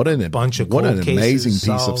possible. What an amazing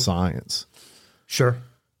piece of science. Sure.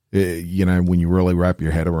 When you really wrap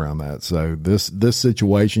your head around that. So this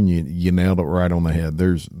situation, you nailed it right on the head.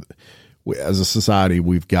 As a society,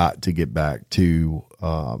 we've got to get back to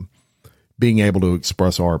being able to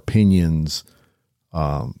express our opinions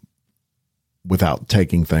without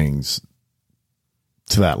taking things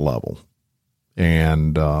to that level.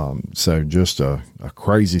 And so just a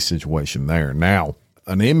crazy situation there. Now,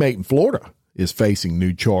 an inmate in Florida is facing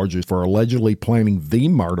new charges for allegedly planning the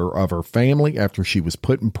murder of her family after she was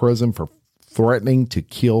put in prison for threatening to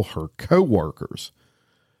kill her coworkers.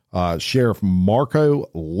 Sheriff Marco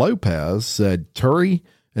Lopez said Turi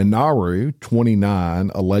Inaru,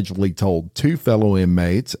 29, allegedly told two fellow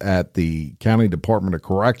inmates at the County Department of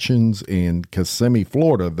Corrections in Kissimmee,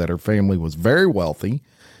 Florida, that her family was very wealthy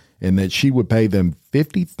and that she would pay them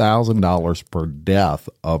 $50,000 per death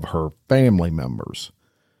of her family members.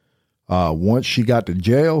 Once she got to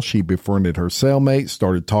jail, she befriended her cellmate,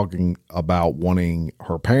 started talking about wanting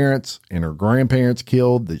her parents and her grandparents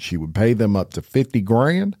killed, that she would pay them up to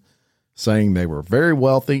 $50,000, saying they were very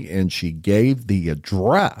wealthy, and she gave the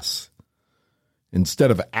address.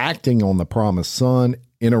 Instead of acting on the promised son,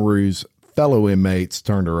 Inaru's fellow inmates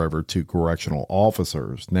turned her over to correctional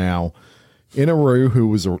officers. Now, Inaru, who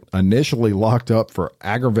was initially locked up for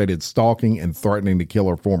aggravated stalking and threatening to kill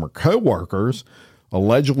her former co-workers,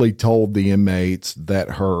 allegedly told the inmates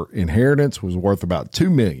that her inheritance was worth about $2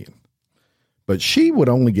 million. But she would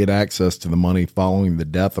only get access to the money following the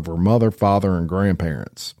death of her mother, father, and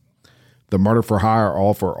grandparents. The murder for hire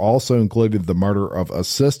offer also included the murder of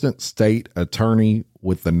assistant state attorney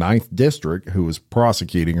with the 9th District, who was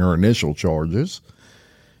prosecuting her initial charges.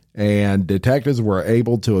 And detectives were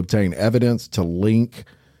able to obtain evidence to link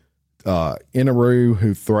Inaru,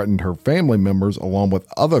 who threatened her family members, along with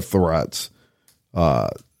other threats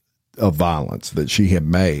of violence that she had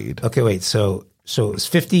made. Okay, wait. So it was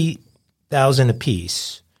 $50,000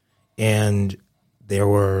 apiece, and there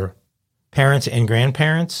were parents and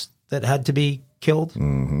grandparents that had to be killed.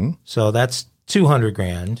 Mm-hmm. So that's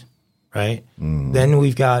 $200,000, right? Mm-hmm. Then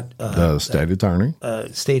we've got the state attorney.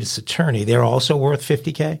 State's attorney. They're also worth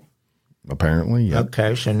 $50,000. Apparently, yeah.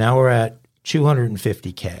 Okay, so now we're at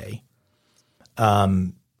 $250,000.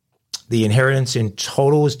 The inheritance in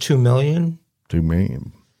total is $2 million. $2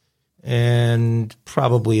 million. And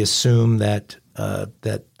probably assume that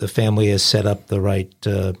that the family has set up the right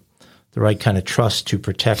kind of trust to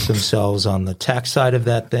protect themselves on the tax side of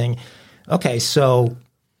that thing. Okay, so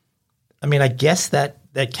I mean, I guess that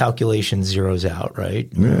calculation zeroes out, right?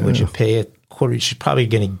 Yeah. Would you pay a quarter? She's probably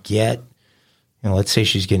going to get, let's say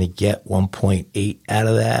she's going to get 1.8 out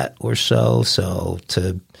of that or so. So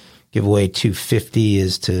to give away $250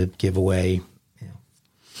 is to give away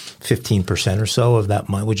 15% or so of that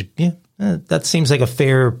money. Would you? Yeah, that seems like a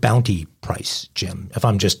fair bounty price, Jim. If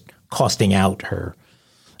I'm just costing out her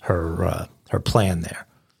plan there.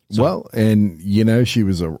 So, well, and she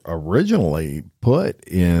was originally put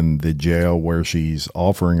in the jail where she's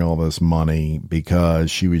offering all this money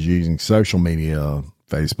because she was using social media,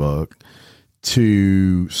 Facebook,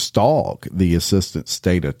 to stalk the assistant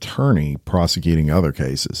state attorney prosecuting other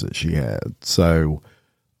cases that she had. So,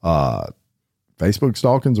 Facebook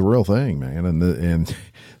stalking's a real thing, man. And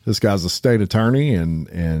this guy's a state attorney,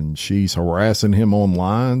 and she's harassing him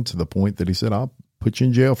online to the point that he said, "I'll put you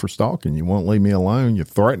in jail for stalking. You won't leave me alone. You're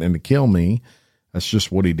threatening to kill me." That's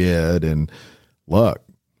just what he did. And look,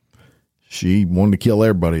 she wanted to kill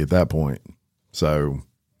everybody at that point. So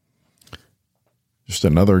just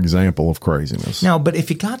another example of craziness. Now, but if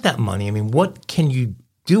you got that money, I mean, what can you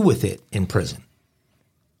do with it in prison?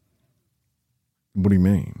 What do you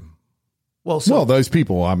mean? Well, those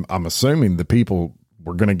people, I'm assuming the people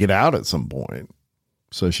were going to get out at some point.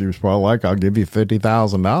 So she was probably like, "I'll give you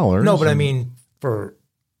 $50,000. No, but I mean, for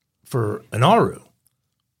Inaru,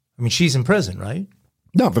 I mean, she's in prison, right?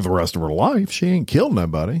 Not for the rest of her life. She ain't killed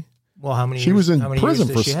nobody. Well, how many? She was in prison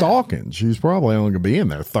for stalking. She's probably only going to be in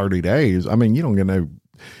there 30 days. I mean, you don't get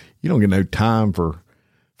no time for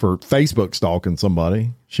Facebook stalking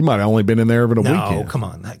somebody. She might have only been in there over the weekend. No, come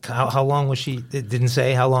on. How long was she? It didn't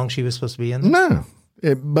say how long she was supposed to be in there? No.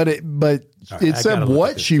 It said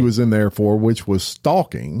what she was in there for, which was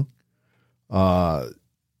stalking. I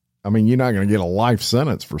mean, you're not going to get a life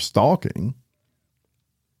sentence for stalking.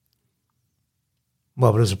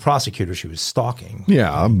 Well, but as a prosecutor, she was stalking.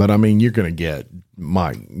 Yeah, but I mean, you're going to get,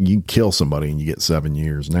 you kill somebody and you get 7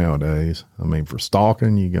 years nowadays. I mean, for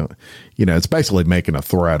stalking, it's basically making a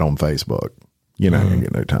threat on Facebook. You're not going to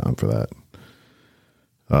get no time for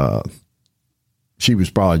that. She was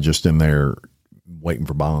probably just in there waiting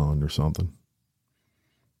for bond or something.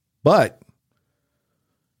 But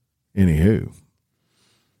anywho,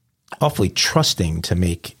 awfully trusting to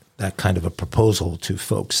make that kind of a proposal to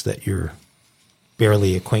folks that you're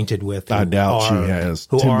barely acquainted with. I doubt she has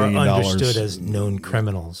who $2 are million. Understood as known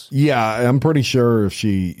criminals. Yeah, I'm pretty sure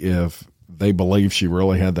if they believe she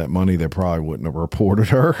really had that money, they probably wouldn't have reported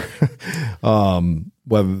her.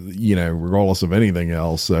 Regardless of anything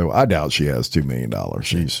else. So I doubt she has $2 million.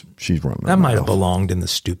 She's running. That might have belonged in the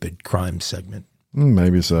stupid crime segment.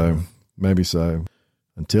 Maybe so. Maybe so.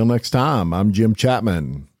 Until next time, I'm Jim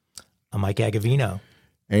Chapman. I'm Mike Agavino.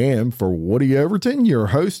 And for Woody Overton, your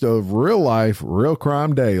host of Real Life, Real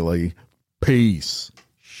Crime Daily. Peace.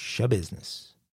 Shabusiness.